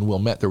actually in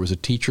Wilmette. There was a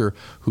teacher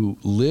who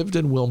lived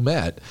in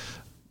Wilmette.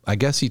 I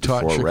guess he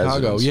taught in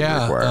Chicago.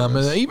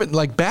 Yeah. Even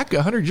like back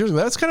 100 years ago,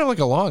 that's kind of like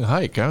a long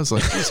hike. I was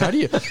like, how do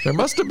you, there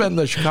must have been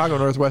the Chicago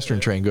Northwestern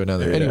train going down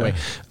there. Yeah. Anyway.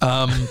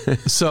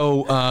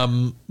 So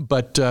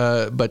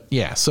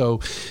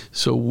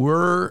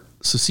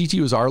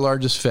CTU is our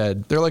largest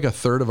Fed. They're like a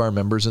third of our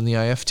members in the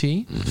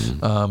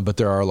IFT, but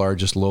they're our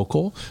largest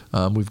local.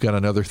 We've got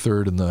another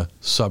third in the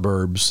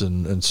suburbs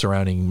and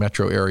surrounding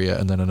metro area,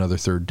 and then another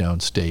third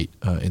downstate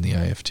in the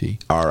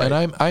IFT. All right.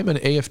 And I'm an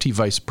AFT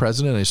vice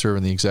president. I serve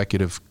in the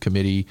executive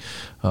committee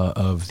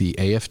of the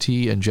AFT,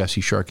 and Jesse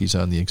Sharkey's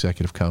on the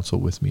executive council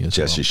with me as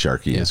Jesse well.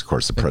 Sharkey is, of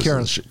course, the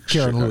president.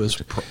 Karen Lewis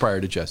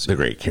prior to Jesse. The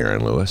great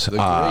Karen Lewis.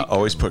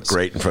 Always put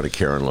great in front of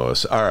Karen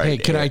Lewis. All right. Hey,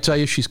 can I tell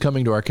you, she's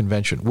coming to our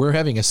convention. We're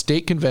having a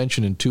state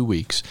convention in 2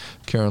 weeks.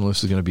 Karen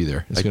Lewis is going to be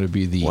there. It's going to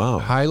be the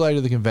highlight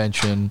of the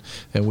convention.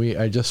 And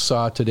I just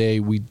saw today,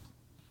 a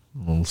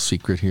little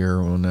secret here,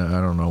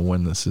 I don't know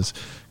when this is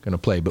going to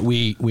play, but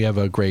we have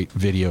a great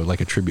video,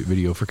 like a tribute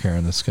video for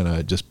Karen that's going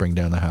to just bring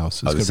down the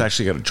house. It's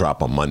actually going to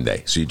drop on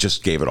Monday, so you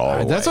just gave it all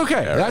away. That's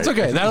okay. That's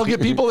okay. That'll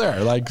get people there.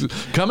 Like,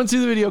 come and see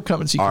the video,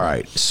 come and see Karen. All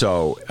right,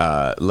 so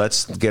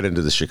let's get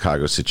into the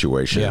Chicago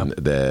situation. Yeah.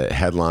 The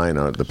headline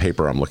on the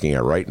paper I'm looking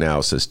at right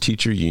now says,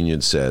 teacher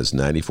union says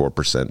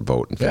 94%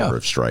 vote in favor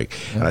of strike.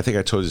 Yeah. And I think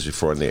I told you this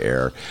before in the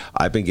air.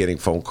 I've been getting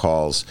phone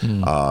calls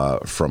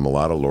from a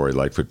lot of Lori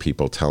Lightfoot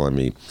people telling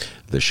me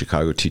the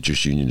Chicago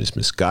Teachers Union is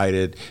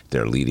misguided.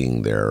 They're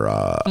leading their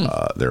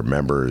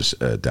members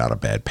down a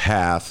bad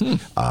path.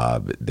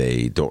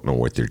 They don't know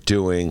what they're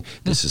doing.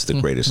 This is the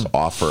greatest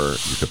offer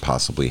you could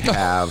possibly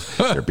have.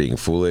 They're being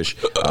foolish.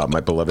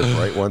 My beloved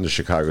right one, the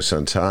Chicago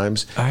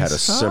Sun-Times, had a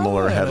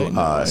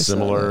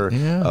similar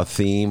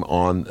theme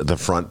on the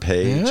front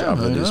page of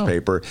the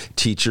newspaper.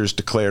 Teachers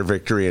declare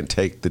victory and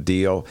take the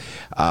deal.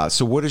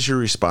 So what is your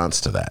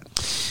response to that?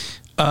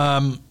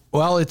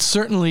 Well, it's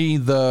certainly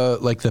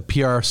the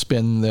PR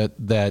spin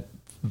that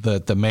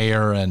the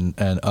mayor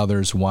and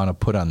others want to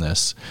put on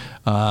this.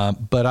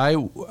 But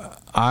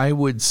I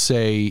would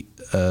say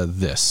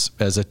this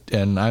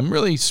and I'm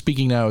really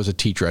speaking now as a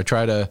teacher. I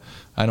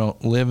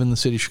don't live in the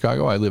city of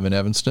Chicago. I live in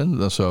Evanston.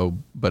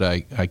 But I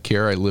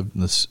care. I lived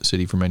in this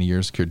city for many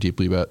years, care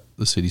deeply about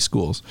the city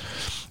schools.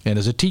 And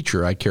as a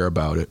teacher, I care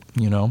about it,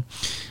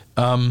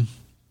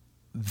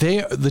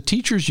 the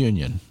teachers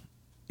union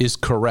is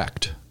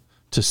correct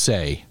to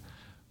say,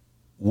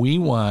 we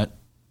want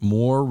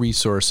more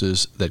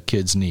resources that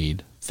kids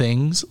need.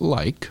 Things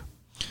like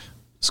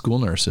school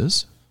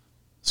nurses,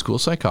 school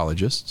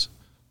psychologists,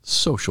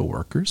 social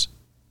workers,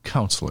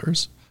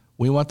 counselors.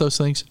 We want those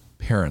things.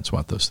 Parents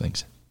want those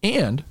things.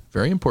 And,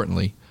 very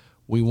importantly,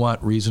 we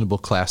want reasonable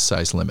class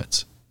size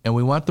limits. And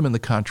we want them in the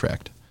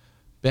contract.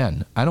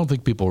 Ben, I don't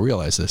think people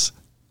realize this.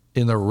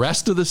 In the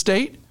rest of the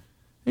state,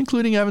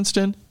 including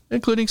Evanston,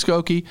 including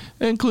Skokie,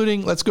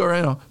 including, let's go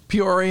right now,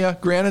 Peoria,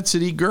 Granite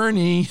City,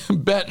 Gurnee,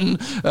 Benton,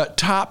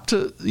 top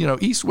to,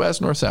 east,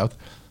 west, north, south.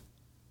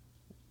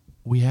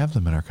 We have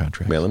them in our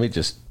contract. Man, let me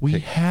just... We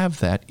have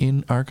that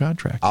in our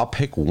contract. I'll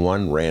pick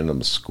one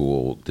random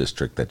school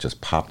district that just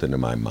popped into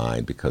my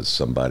mind because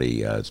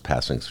somebody is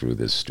passing through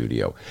this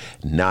studio.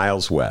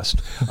 Niles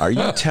West. Are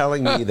you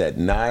telling me that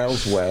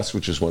Niles West,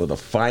 which is one of the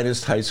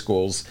finest high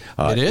schools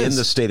in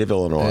the state of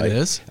Illinois, it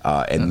is.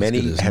 And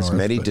has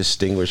many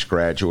distinguished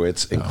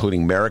graduates,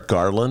 including Merrick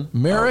Garland.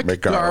 Merrick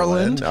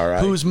Garland, all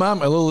right. Whose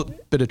mom, a little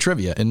bit of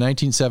trivia, in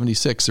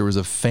 1976, there was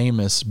a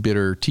famous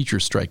bitter teacher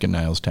strike in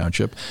Niles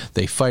Township.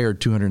 They fired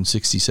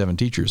 267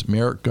 teachers.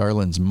 Merrick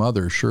Garland's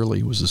mother,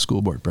 Shirley, was the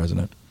school board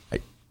president.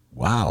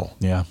 Wow.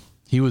 Yeah.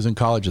 He was in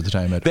college at the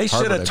time at They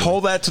Harvard, should have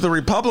told that to the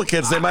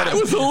Republicans. They might have. I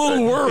was a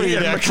little worried,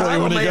 actually,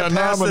 when he got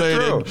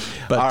nominated.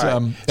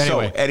 But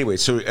anyway.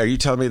 So are you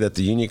telling me that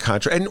the union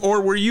contract,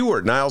 or were you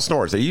at Niles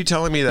North? Are you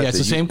telling me that it's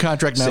the same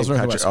contract Niles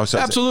North?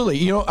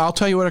 Absolutely. I'll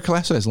tell you what our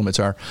class size limits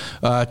are.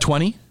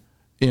 20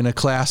 in a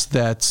class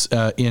that's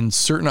in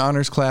certain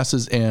honors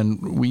classes,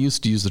 and we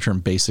used to use the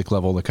term basic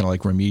level, the kind of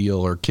like remedial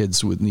or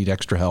kids would need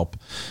extra help.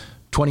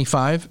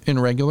 25 in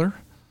regular,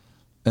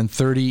 and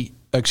 30.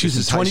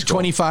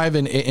 25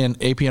 in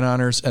AP and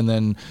honors, and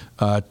then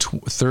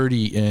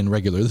 30 in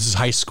regular. This is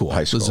high school.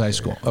 This is high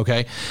school.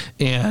 Okay,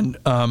 and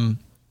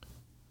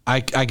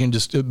I can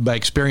just by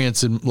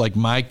experience in like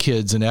my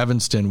kids in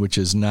Evanston, which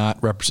is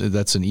not represented.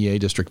 That's an EA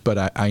district,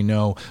 but I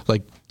know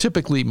like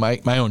typically my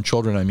own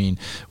children,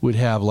 would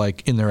have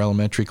like in their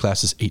elementary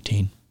classes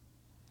 18.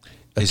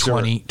 at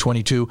 20,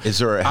 22. Is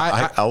there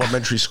a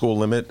elementary school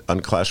limit on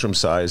classroom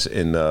size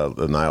in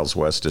the Niles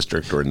West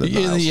District or in the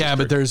Niles District?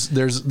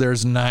 But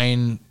there's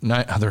nine.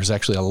 There's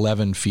actually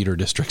 11 feeder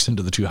districts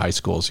into the two high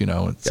schools.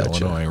 It's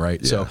Illinois,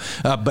 right? Yeah.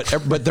 So,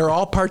 but they're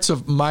all parts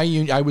of my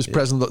union. I was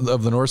president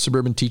of the North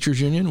Suburban Teachers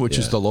Union, which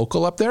is the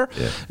local up there,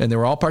 and they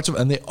were all parts of,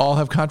 and they all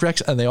have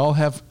contracts, and they all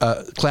have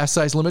class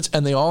size limits,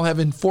 and they all have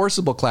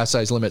enforceable class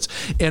size limits.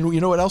 And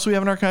you know what else we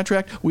have in our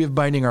contract? We have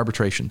binding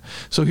arbitration.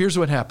 So here's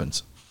what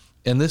happens.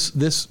 And this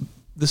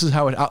is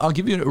how I'll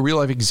give you a real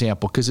life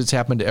example because it's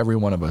happened to every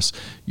one of us.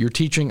 I'm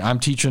teaching,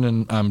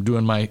 and I'm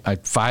doing my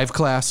 5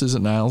 classes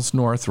at Niles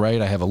North, right?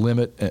 I have a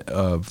limit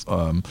of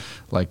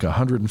like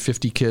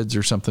 150 kids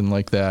or something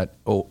like that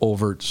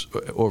over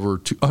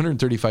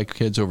 135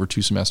 kids over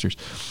 2 semesters.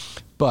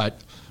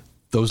 But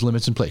those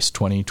limits in place,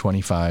 20,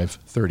 25,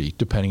 30,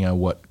 depending on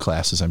what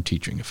classes I'm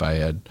teaching. If I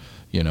had,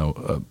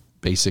 a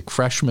basic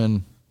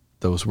freshman,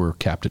 those were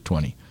capped at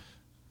 20.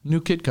 New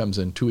kid comes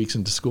in 2 weeks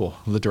into school.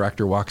 The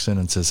director walks in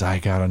and says, I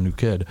got a new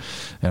kid,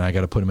 and I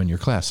got to put him in your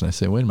class. And I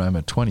say, wait a minute, I'm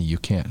at 20. You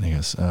can't. And he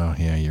goes, oh,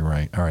 yeah, you're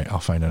right. All right, I'll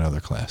find another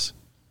class.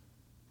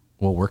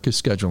 We'll work his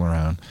schedule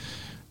around.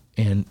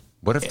 And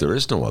what if there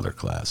is no other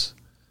class?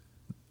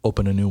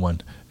 Open a new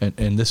one.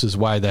 And this is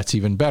why that's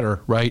even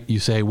better, right? You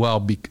say, well,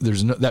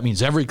 that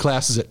means every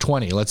class is at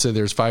 20. Let's say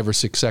there's 5 or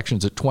 6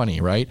 sections at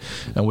 20, right?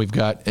 And we've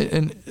got,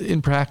 and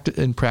in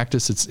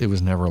practice, it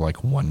was never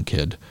like one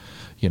kid.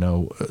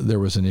 There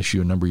was an issue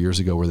a number of years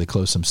ago where they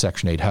closed some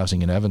Section 8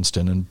 housing in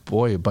Evanston, and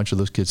boy, a bunch of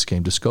those kids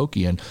came to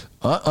Skokie, and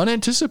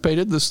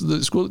unanticipated, the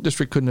school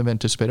district couldn't have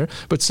anticipated it,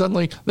 but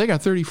suddenly they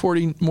got 30,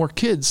 40 more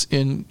kids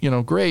in,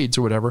 wgrades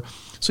or whatever.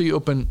 So you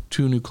open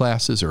 2 new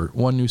classes or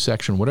 1 new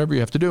section, whatever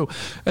you have to do,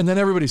 and then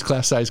everybody's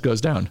class size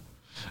goes down.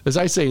 As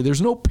I say,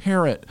 there's no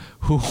parent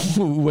who,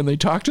 when they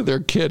talk to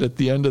their kid at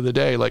the end of the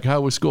day, like,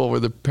 how was school,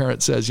 where the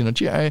parent says,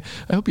 gee, I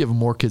hope you have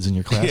more kids in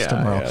your class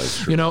tomorrow.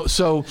 Yeah,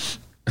 so...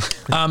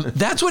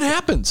 that's what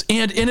happens,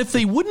 and if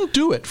they wouldn't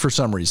do it for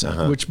some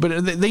reason,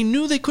 but they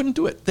knew they couldn't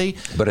do it.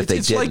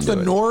 It's like the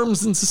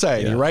norms in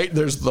society, right?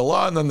 There's the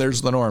law, and then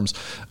there's the norms.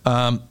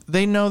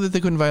 They know that they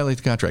couldn't violate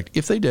the contract.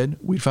 If they did,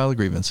 we'd file a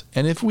grievance,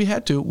 and if we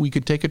had to, we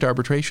could take it to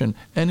arbitration.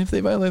 And if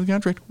they violated the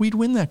contract, we'd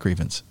win that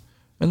grievance,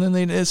 and then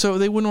they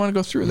wouldn't want to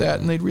go through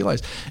that, and they'd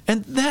realize,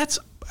 and that's.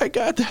 My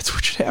God, that's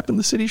what should happen in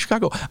the city of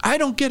Chicago. I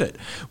don't get it.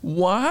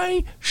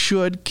 Why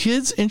should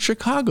kids in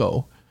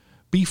Chicago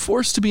be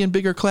forced to be in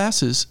bigger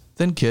classes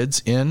than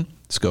kids in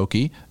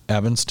Skokie,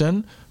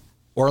 Evanston,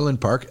 Orland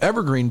Park,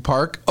 Evergreen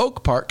Park,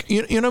 Oak Park?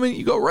 You know what I mean?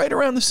 You go right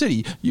around the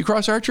city. You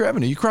cross Archer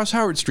Avenue. You cross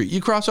Howard Street. You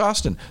cross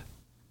Austin.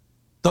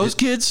 Those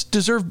kids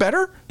deserve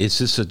better? Is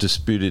this a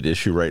disputed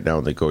issue right now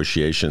in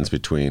negotiations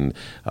between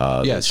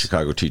the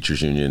Chicago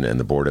Teachers Union and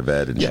the Board of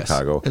Ed in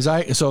Chicago?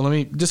 So let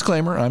me,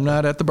 disclaimer, I'm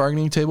not at the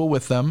bargaining table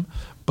with them,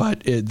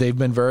 but they've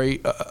been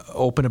very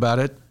open about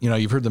it.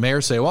 You've heard the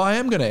mayor say, well, I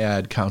am going to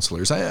add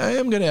counselors. I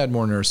am going to add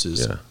more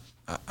nurses. Yeah.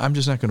 I'm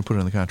just not going to put it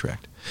in the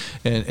contract.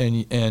 And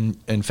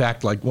in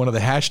fact, like one of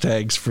the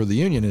hashtags for the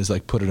union is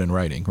like, put it in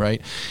writing,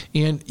 right?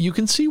 And you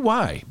can see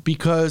why,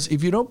 because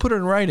if you don't put it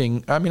in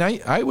writing, I mean,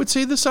 I would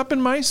say this up in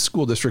my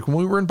school district when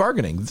we were in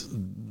bargaining.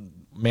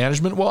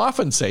 Management will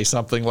often say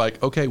something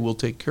like, okay, we'll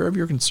take care of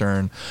your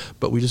concern,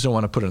 but we just don't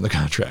want to put it in the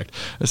contract.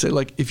 I say,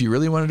 like, if you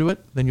really want to do it,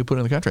 then you put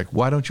it in the contract.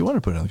 Why don't you want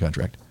to put it in the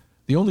contract?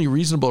 The only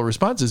reasonable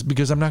response is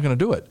because I'm not going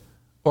to do it,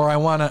 or I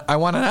want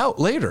an out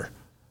later,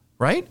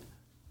 right?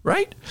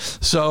 Right?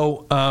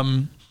 So,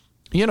 I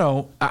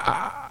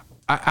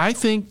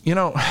think,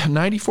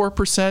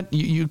 94%,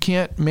 you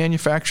can't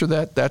manufacture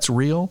that. That's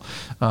real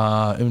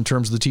in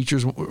terms of the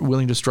teachers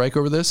willing to strike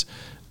over this.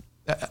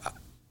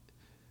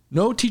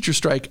 No teacher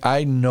strike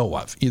I know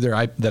of,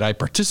 either that I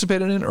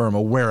participated in or I'm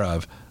aware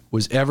of,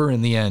 was ever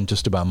in the end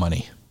just about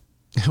money.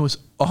 It was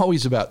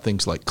always about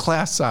things like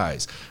class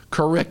size,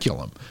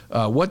 curriculum,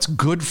 what's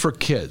good for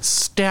kids,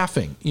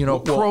 staffing,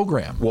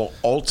 program. Well,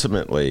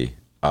 ultimately,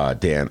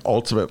 Dan,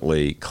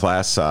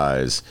 class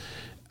size,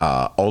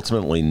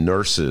 ultimately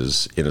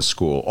nurses in a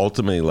school,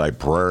 ultimately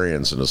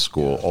librarians in a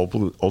school,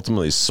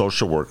 ultimately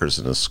social workers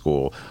in a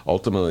school,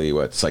 ultimately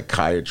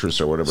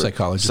psychiatrists or whatever.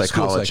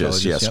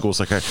 Psychologists, yep. School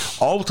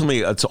psychiatrists. Ultimately,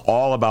 it's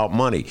all about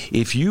money.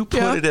 If you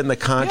put it in the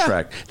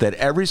contract that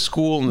every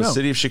school in the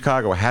city of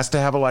Chicago has to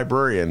have a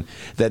librarian,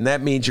 then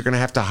that means you're going to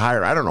have to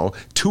hire,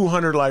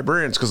 200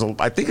 librarians, because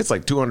I think it's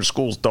like 200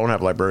 schools don't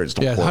have librarians.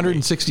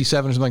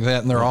 167 or something like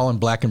that, and they're all in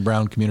black and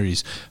brown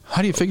communities.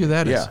 How do you figure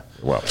that is?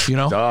 Well,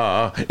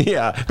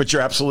 yeah, but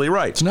you're absolutely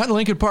right. It's not in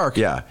Lincoln Park.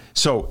 Yeah.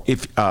 So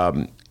if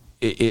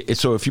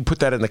you put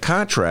that in the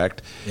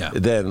contract,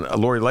 then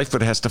Lori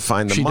Lightfoot has to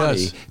find the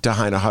money to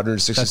hire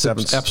 167.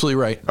 That's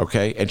absolutely right.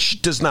 Okay, and she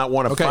does not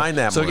want to find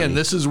that money. So again,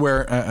 this is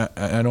where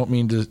I don't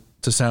mean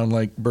to sound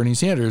like Bernie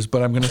Sanders,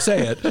 but I'm going to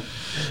say it.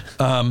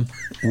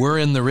 We're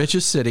in the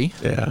richest city.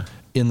 Yeah.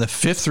 In the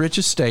 5th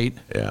richest state,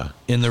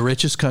 in the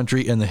richest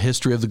country in the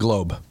history of the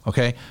globe,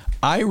 okay?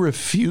 I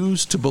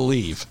refuse to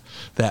believe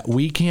that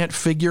we can't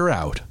figure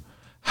out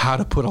how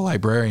to put a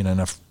librarian in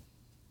a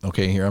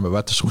Okay, here I'm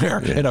about to swear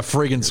in a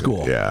friggin'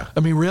 school. Yeah. I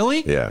mean,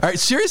 really? Yeah. All right,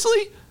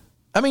 seriously?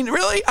 I mean,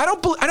 really? I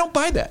don't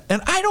buy that,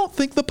 and I don't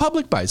think the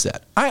public buys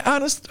that.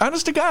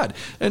 Honest to God.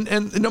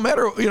 And no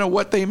matter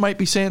what they might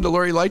be saying to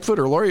Lori Lightfoot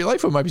or Lori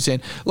Lightfoot might be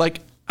saying, like,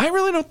 I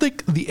really don't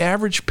think the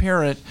average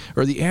parent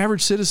or the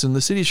average citizen in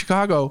the city of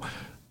Chicago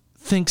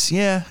thinks,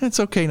 yeah, it's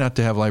okay not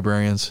to have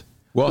librarians.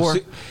 Well, or,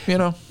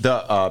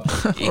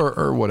 see,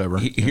 or whatever.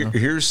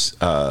 Here's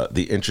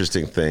the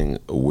interesting thing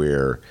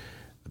where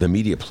the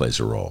media plays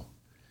a role.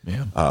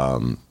 Yeah.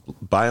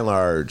 By and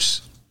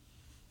large,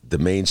 the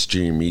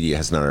mainstream media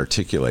has not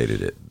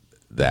articulated it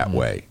that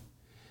way.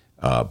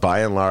 By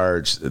and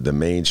large, the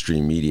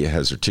mainstream media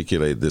has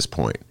articulated this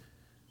point.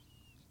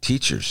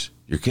 Teachers,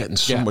 you're getting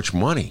so much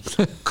money.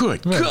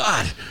 Good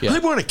God. I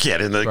want to get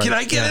in the, can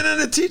I get in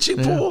the teaching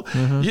pool?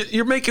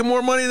 You're making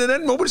more money than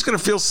that. Nobody's going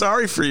to feel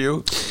sorry for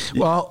you.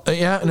 Well,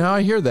 now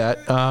I hear that.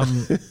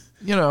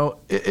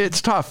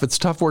 It's tough. It's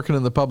tough working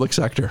in the public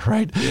sector,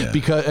 right? Yeah.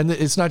 And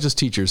it's not just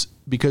teachers,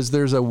 because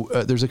there's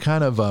a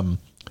kind of,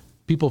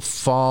 people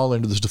fall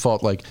into this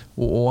default, like,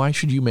 well, why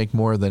should you make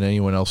more than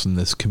anyone else in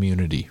this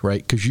community,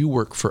 right? Because you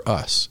work for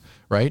us.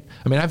 Right?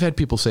 I mean, I've had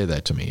people say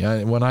that to me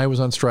when I was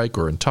on strike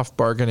or in tough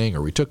bargaining,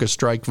 or we took a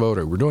strike vote,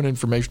 or we're doing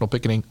informational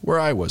picketing where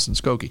I was in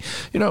Skokie.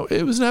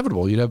 It was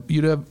inevitable.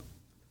 You'd have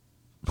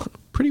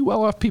pretty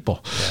well-off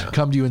people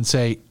come to you and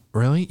say,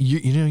 really?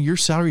 Your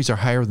salaries are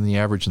higher than the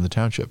average in the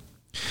township.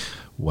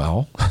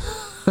 Well,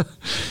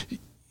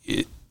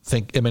 it's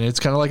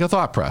kind of like a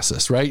thought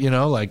process, right?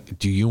 Like,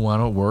 do you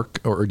want to work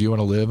or do you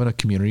want to live in a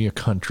community, a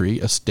country,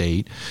 a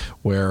state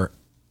where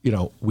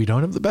we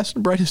don't have the best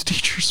and brightest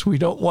teachers. We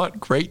don't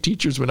want great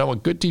teachers. We don't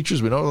want good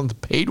teachers. We don't want them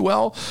paid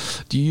well.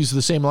 Do you use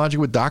the same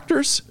logic with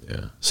doctors?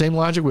 Yeah. Same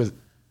logic with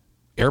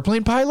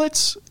airplane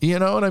pilots? You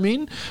know what I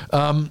mean?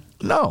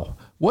 No.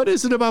 What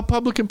is it about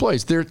public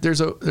employees?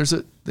 There's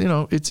a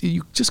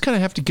you just kind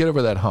of have to get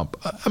over that hump.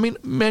 I mean,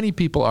 many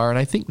people are, and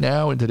I think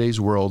now in today's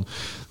world,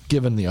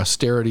 given the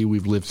austerity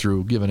we've lived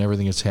through, given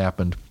everything that's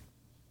happened,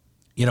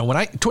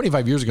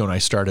 25 years ago when I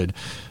started,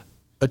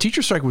 a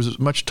teacher strike was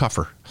much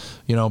tougher,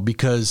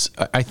 because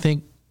I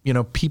think,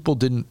 people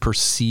didn't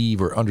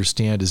perceive or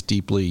understand as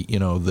deeply,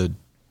 the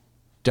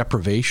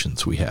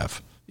deprivations we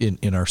have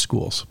in our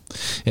schools.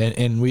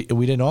 And we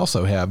didn't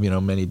also have,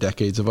 many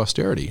decades of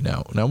austerity.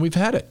 Now we've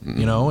had it,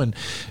 and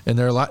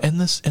there are a lot, and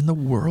the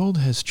world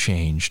has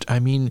changed. I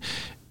mean,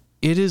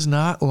 it is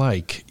not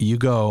like you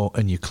go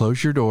and you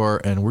close your door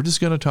and we're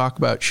just going to talk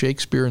about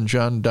Shakespeare and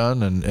John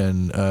Donne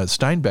and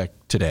Steinbeck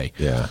today.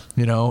 Yeah.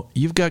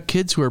 You've got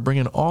kids who are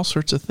bringing all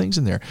sorts of things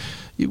in there.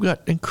 You've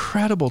got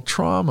incredible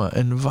trauma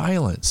and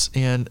violence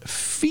and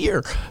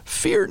fear.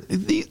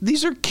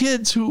 These are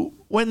kids who,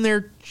 when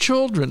they're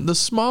children, the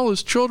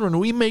smallest children,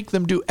 we make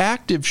them do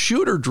active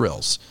shooter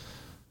drills.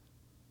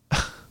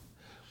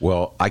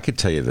 Well, I could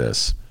tell you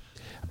this.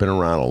 I've been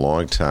around a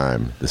long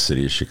time, the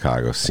city of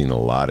Chicago, seen a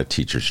lot of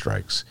teacher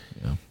strikes.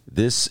 Yeah.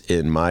 This,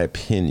 in my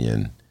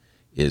opinion,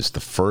 is the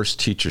first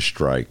teacher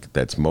strike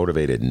that's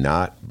motivated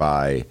not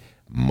by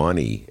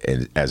money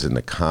as in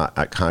the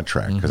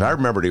contract. Because I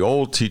remember the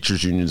old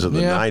teachers unions of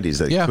the 90s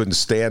that couldn't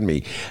stand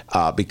me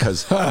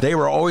because they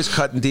were always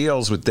cutting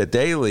deals with the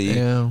daily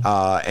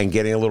and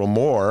getting a little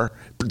more.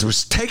 But it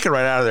was taken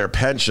right out of their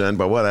pension,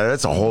 but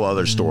that's a whole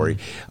other story.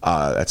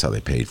 That's how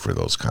they paid for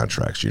those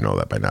contracts. You know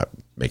that by not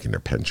making their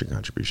pension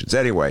contributions.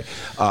 Anyway,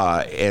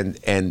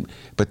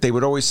 but they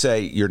would always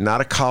say, you're not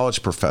a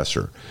college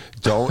professor.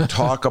 Don't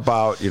talk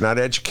about, you're not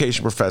an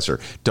education professor.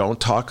 Don't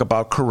talk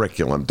about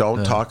curriculum.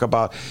 Don't talk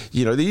about,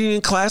 the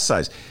union class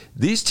size.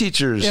 These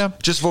teachers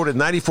just voted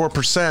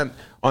 94%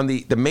 on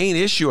the main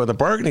issue on the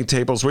bargaining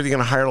table is whether you're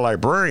going to hire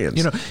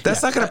librarians.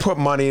 That's not going to put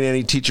money in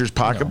any teacher's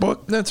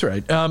pocketbook. No, that's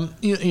right.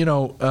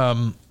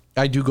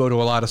 I do go to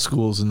a lot of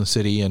schools in the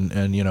city, and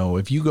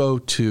if you go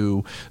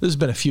to, there's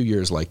been a few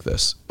years like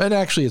this, and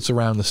actually it's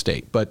around the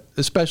state, but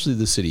especially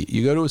the city.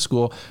 You go to a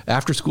school,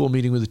 after school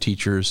meeting with the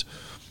teachers,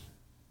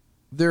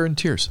 they're in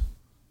tears.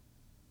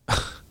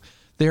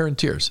 They're in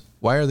tears.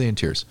 Why are they in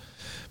tears?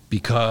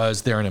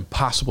 Because they're in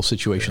impossible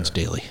situations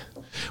daily,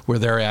 where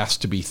they're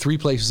asked to be 3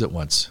 places at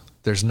once.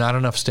 There's not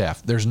enough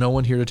staff. There's no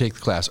one here to take the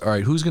class. All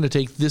right, who's going to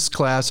take this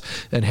class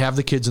and have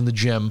the kids in the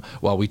gym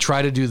while we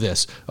try to do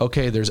this?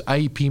 Okay, there's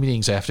IEP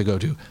meetings I have to go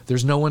to.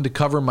 There's no one to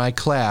cover my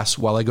class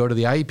while I go to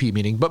the IEP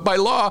meeting. But by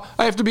law,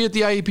 I have to be at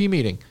the IEP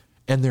meeting.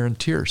 And they're in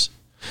tears.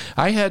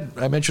 I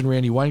mentioned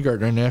Randy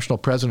Weingartner, our national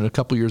president, a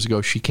couple years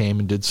ago. She came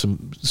and did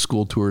some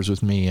school tours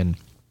with me and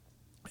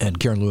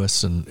Karen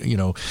Lewis, and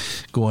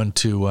going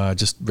to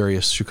just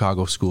various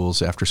Chicago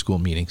schools after school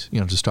meetings,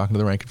 just talking to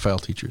the rank and file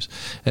teachers.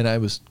 And I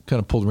was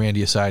kind of pulled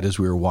Randy aside as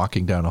we were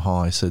walking down a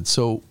hall. I said,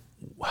 so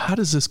how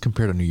does this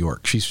compare to New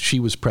York? She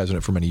was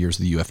president for many years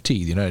of the UFT, the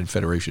United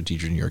Federation of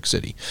Teachers in New York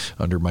City,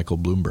 under Michael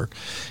Bloomberg.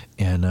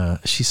 And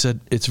she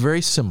said, it's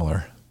very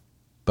similar,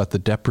 but the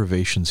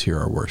deprivations here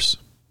are worse.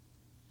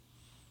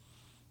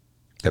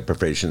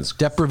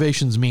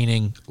 Deprivations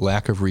meaning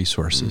lack of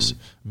resources,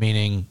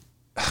 meaning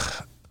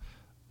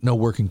no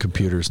working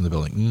computers in the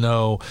building.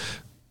 No,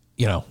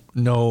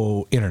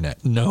 no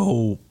internet,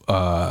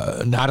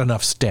 not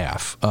enough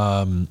staff,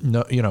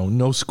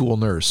 no school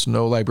nurse,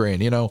 no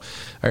librarian.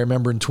 I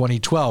remember in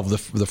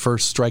 2012, the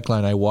first strike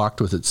line I walked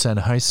was at Senn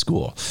High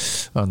School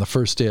on the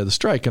first day of the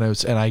strike, and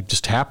I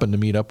just happened to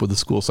meet up with the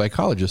school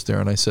psychologist there,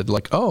 and I said,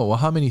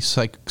 how many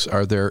psychs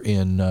are there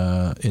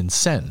in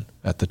Senn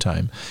at the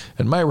time?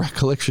 And my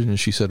recollection is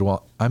she said,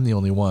 well, I'm the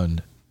only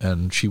one,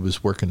 and she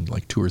was working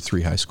 2 or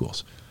 3 high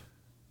schools.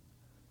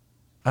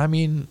 I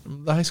mean,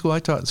 the high school I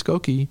taught in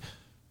Skokie,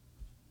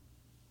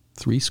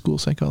 3 school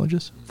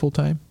psychologists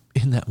full-time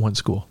in that one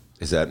school.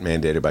 Is that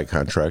mandated by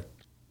contract?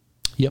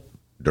 Yep.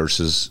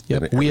 Nurses?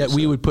 Yep.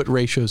 We would put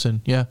ratios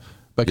in,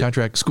 by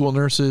contract. School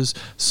nurses,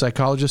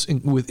 psychologists,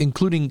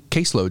 including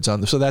caseloads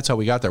on them. So that's how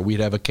we got there. We'd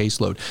have a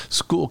caseload.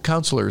 School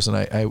counselors, and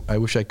I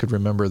wish I could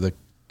remember the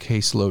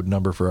caseload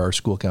number for our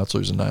school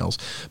counselors in Niles.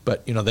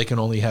 But, they can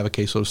only have a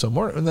caseload of some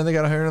more, and then they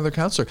got to hire another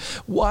counselor.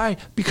 Why?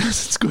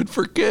 Because it's good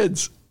for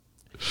kids.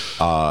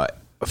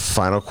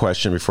 Final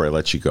question before I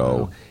let you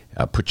go.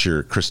 Put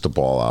your crystal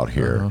ball out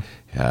here.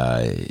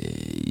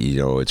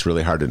 It's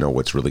really hard to know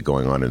what's really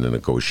going on in the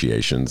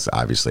negotiations.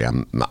 Obviously,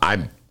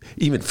 I'm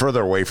even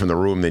further away from the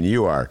room than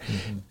you are.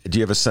 Do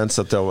you have a sense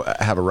that they'll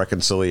have a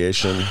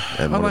reconciliation?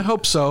 I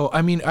hope so.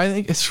 I mean, I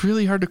think it's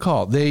really hard to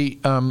call. They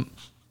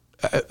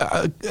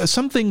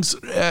some things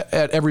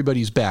at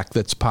everybody's back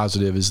that's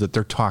positive is that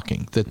they're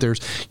talking, that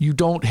you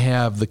don't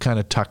have the kind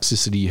of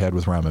toxicity you had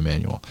with Rahm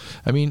Emanuel.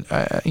 I mean,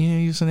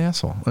 he's an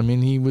asshole. I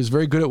mean, he was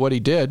very good at what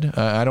he did.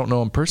 I don't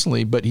know him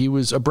personally, but he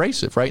was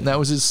abrasive, right? And that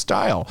was his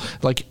style.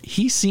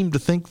 He seemed to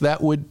think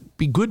that would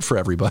be good for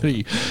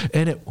everybody,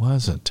 and it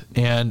wasn't.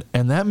 And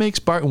that makes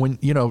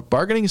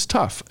bargaining is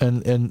tough,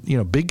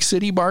 and big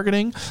city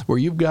bargaining where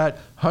you've got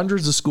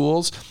hundreds of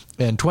schools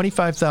and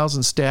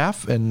 25,000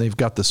 staff, and they've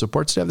got the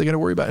support staff they got to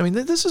worry about. I mean,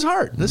 this is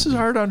hard. This is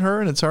hard on her,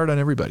 and it's hard on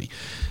everybody.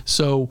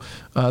 So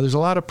there's a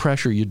lot of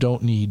pressure. You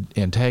don't need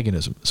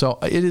antagonism. So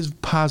it is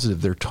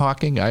positive. They're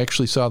talking. I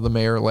actually saw the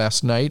mayor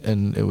last night,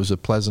 and it was a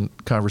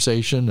pleasant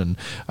conversation, and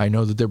I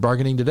know that they're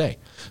bargaining today.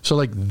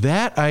 So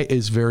that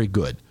is very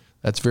good.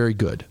 That's very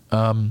good.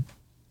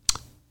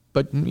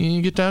 But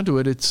you get down to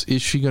it,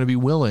 is she going to be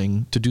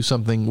willing to do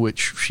something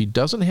which she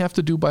doesn't have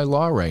to do by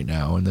law right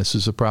now? And this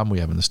is a problem we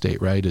have in the state,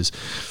 right? Is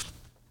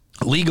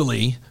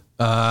legally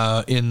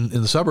in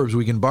the suburbs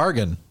we can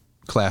bargain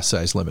class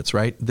size limits,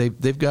 right?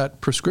 They've got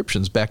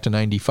prescriptions back to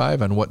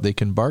 95 on what they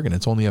can bargain.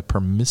 It's only a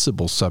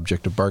permissible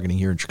subject of bargaining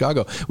here in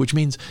Chicago, which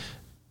means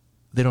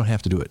they don't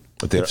have to do it.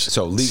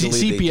 So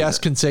legally,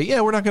 CPS can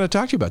say, we're not going to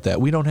talk to you about that.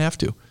 We don't have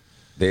to.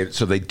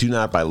 So they do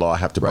not by law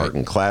have to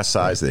bargain class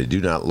size. They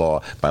do not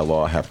by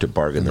law have to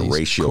bargain the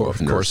ratio of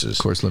nurses.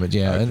 Course limit,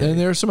 yeah. Okay. And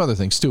there are some other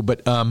things too.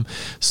 But and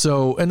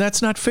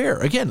that's not fair.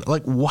 Again,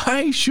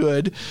 why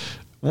should...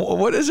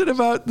 What is it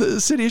about the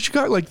city of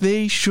Chicago?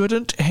 They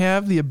shouldn't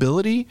have the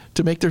ability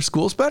to make their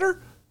schools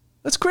better?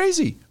 That's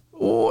crazy.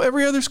 Well,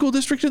 every other school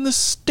district in the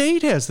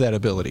state has that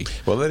ability.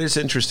 Well, that is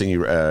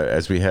interesting.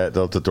 As we head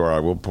out the door, I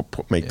will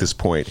make this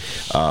point.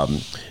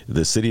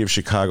 The city of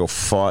Chicago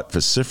fought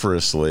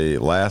vociferously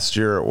last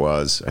year.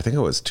 I think it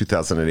was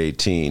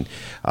 2018,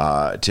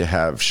 to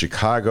have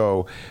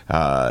Chicago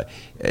have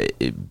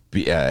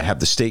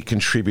the state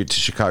contribute to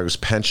Chicago's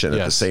pension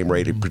at the same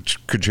rate it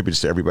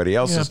contributes to everybody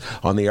else's,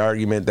 on the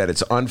argument that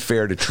it's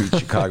unfair to treat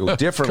Chicago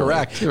differently.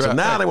 Correct. So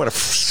now they want to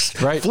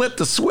flip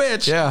the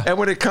switch, and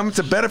when it comes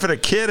to benefit a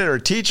kid or a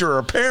teacher or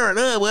a parent,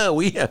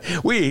 we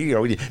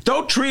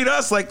don't treat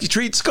us like you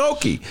treat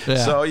Skokie.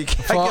 Yeah. So you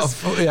can't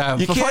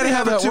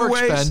have it two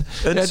ways.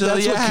 That's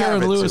what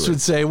Karen Lewis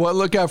would say. Well,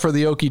 look out for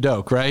the okey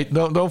doke, right?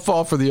 Don't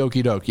fall for the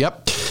okey doke.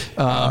 Yep.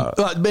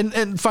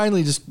 And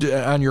finally, just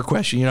on your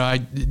question,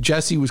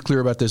 Jesse was clear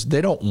about this.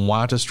 They don't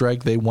want a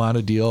strike. They want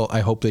a deal.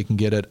 I hope they can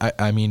get it.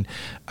 But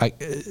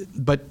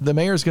the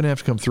mayor's going to have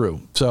to come through.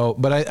 So,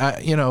 but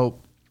I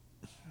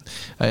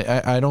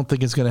don't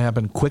think it's going to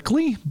happen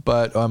quickly,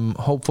 but I'm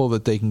hopeful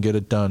that they can get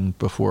it done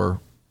before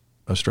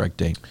a strike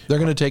date. They're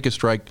going to take a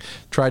strike.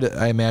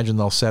 I imagine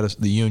the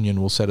union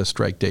will set a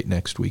strike date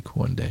next week,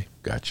 one day.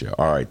 Gotcha.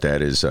 All right.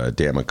 That is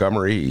Dan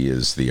Montgomery. He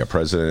is the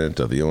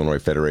president of the Illinois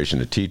Federation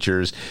of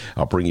Teachers.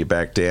 I'll bring you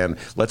back, Dan.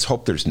 Let's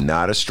hope there's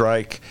not a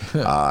strike.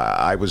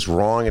 I was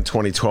wrong in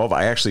 2012.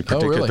 I actually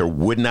predicted there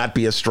would not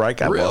be a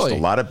strike. I lost a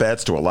lot of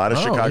bets to a lot of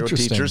Chicago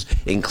teachers,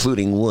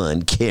 including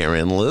one,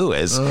 Karen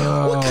Lewis.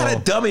 What kind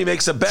of dummy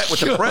makes a bet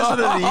with the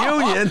president of the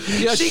union?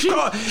 Yeah, she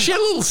had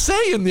a little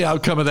say in the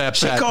outcome of that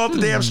bet. She called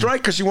the damn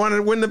strike because she wanted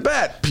to win the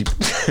bet.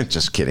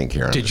 Just kidding,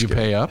 Karen. Did you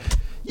pay up?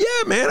 Yeah,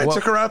 man, I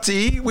took her out to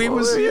eat. It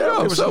was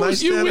a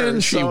nice dinner. Win,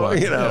 she won.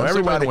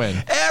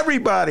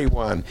 Everybody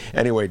won.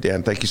 Anyway,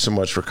 Dan, thank you so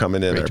much for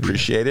coming in. I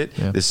appreciate it.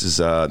 Yeah. This is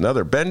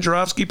another Ben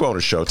Jarofsky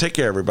bonus show. Take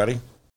care, everybody.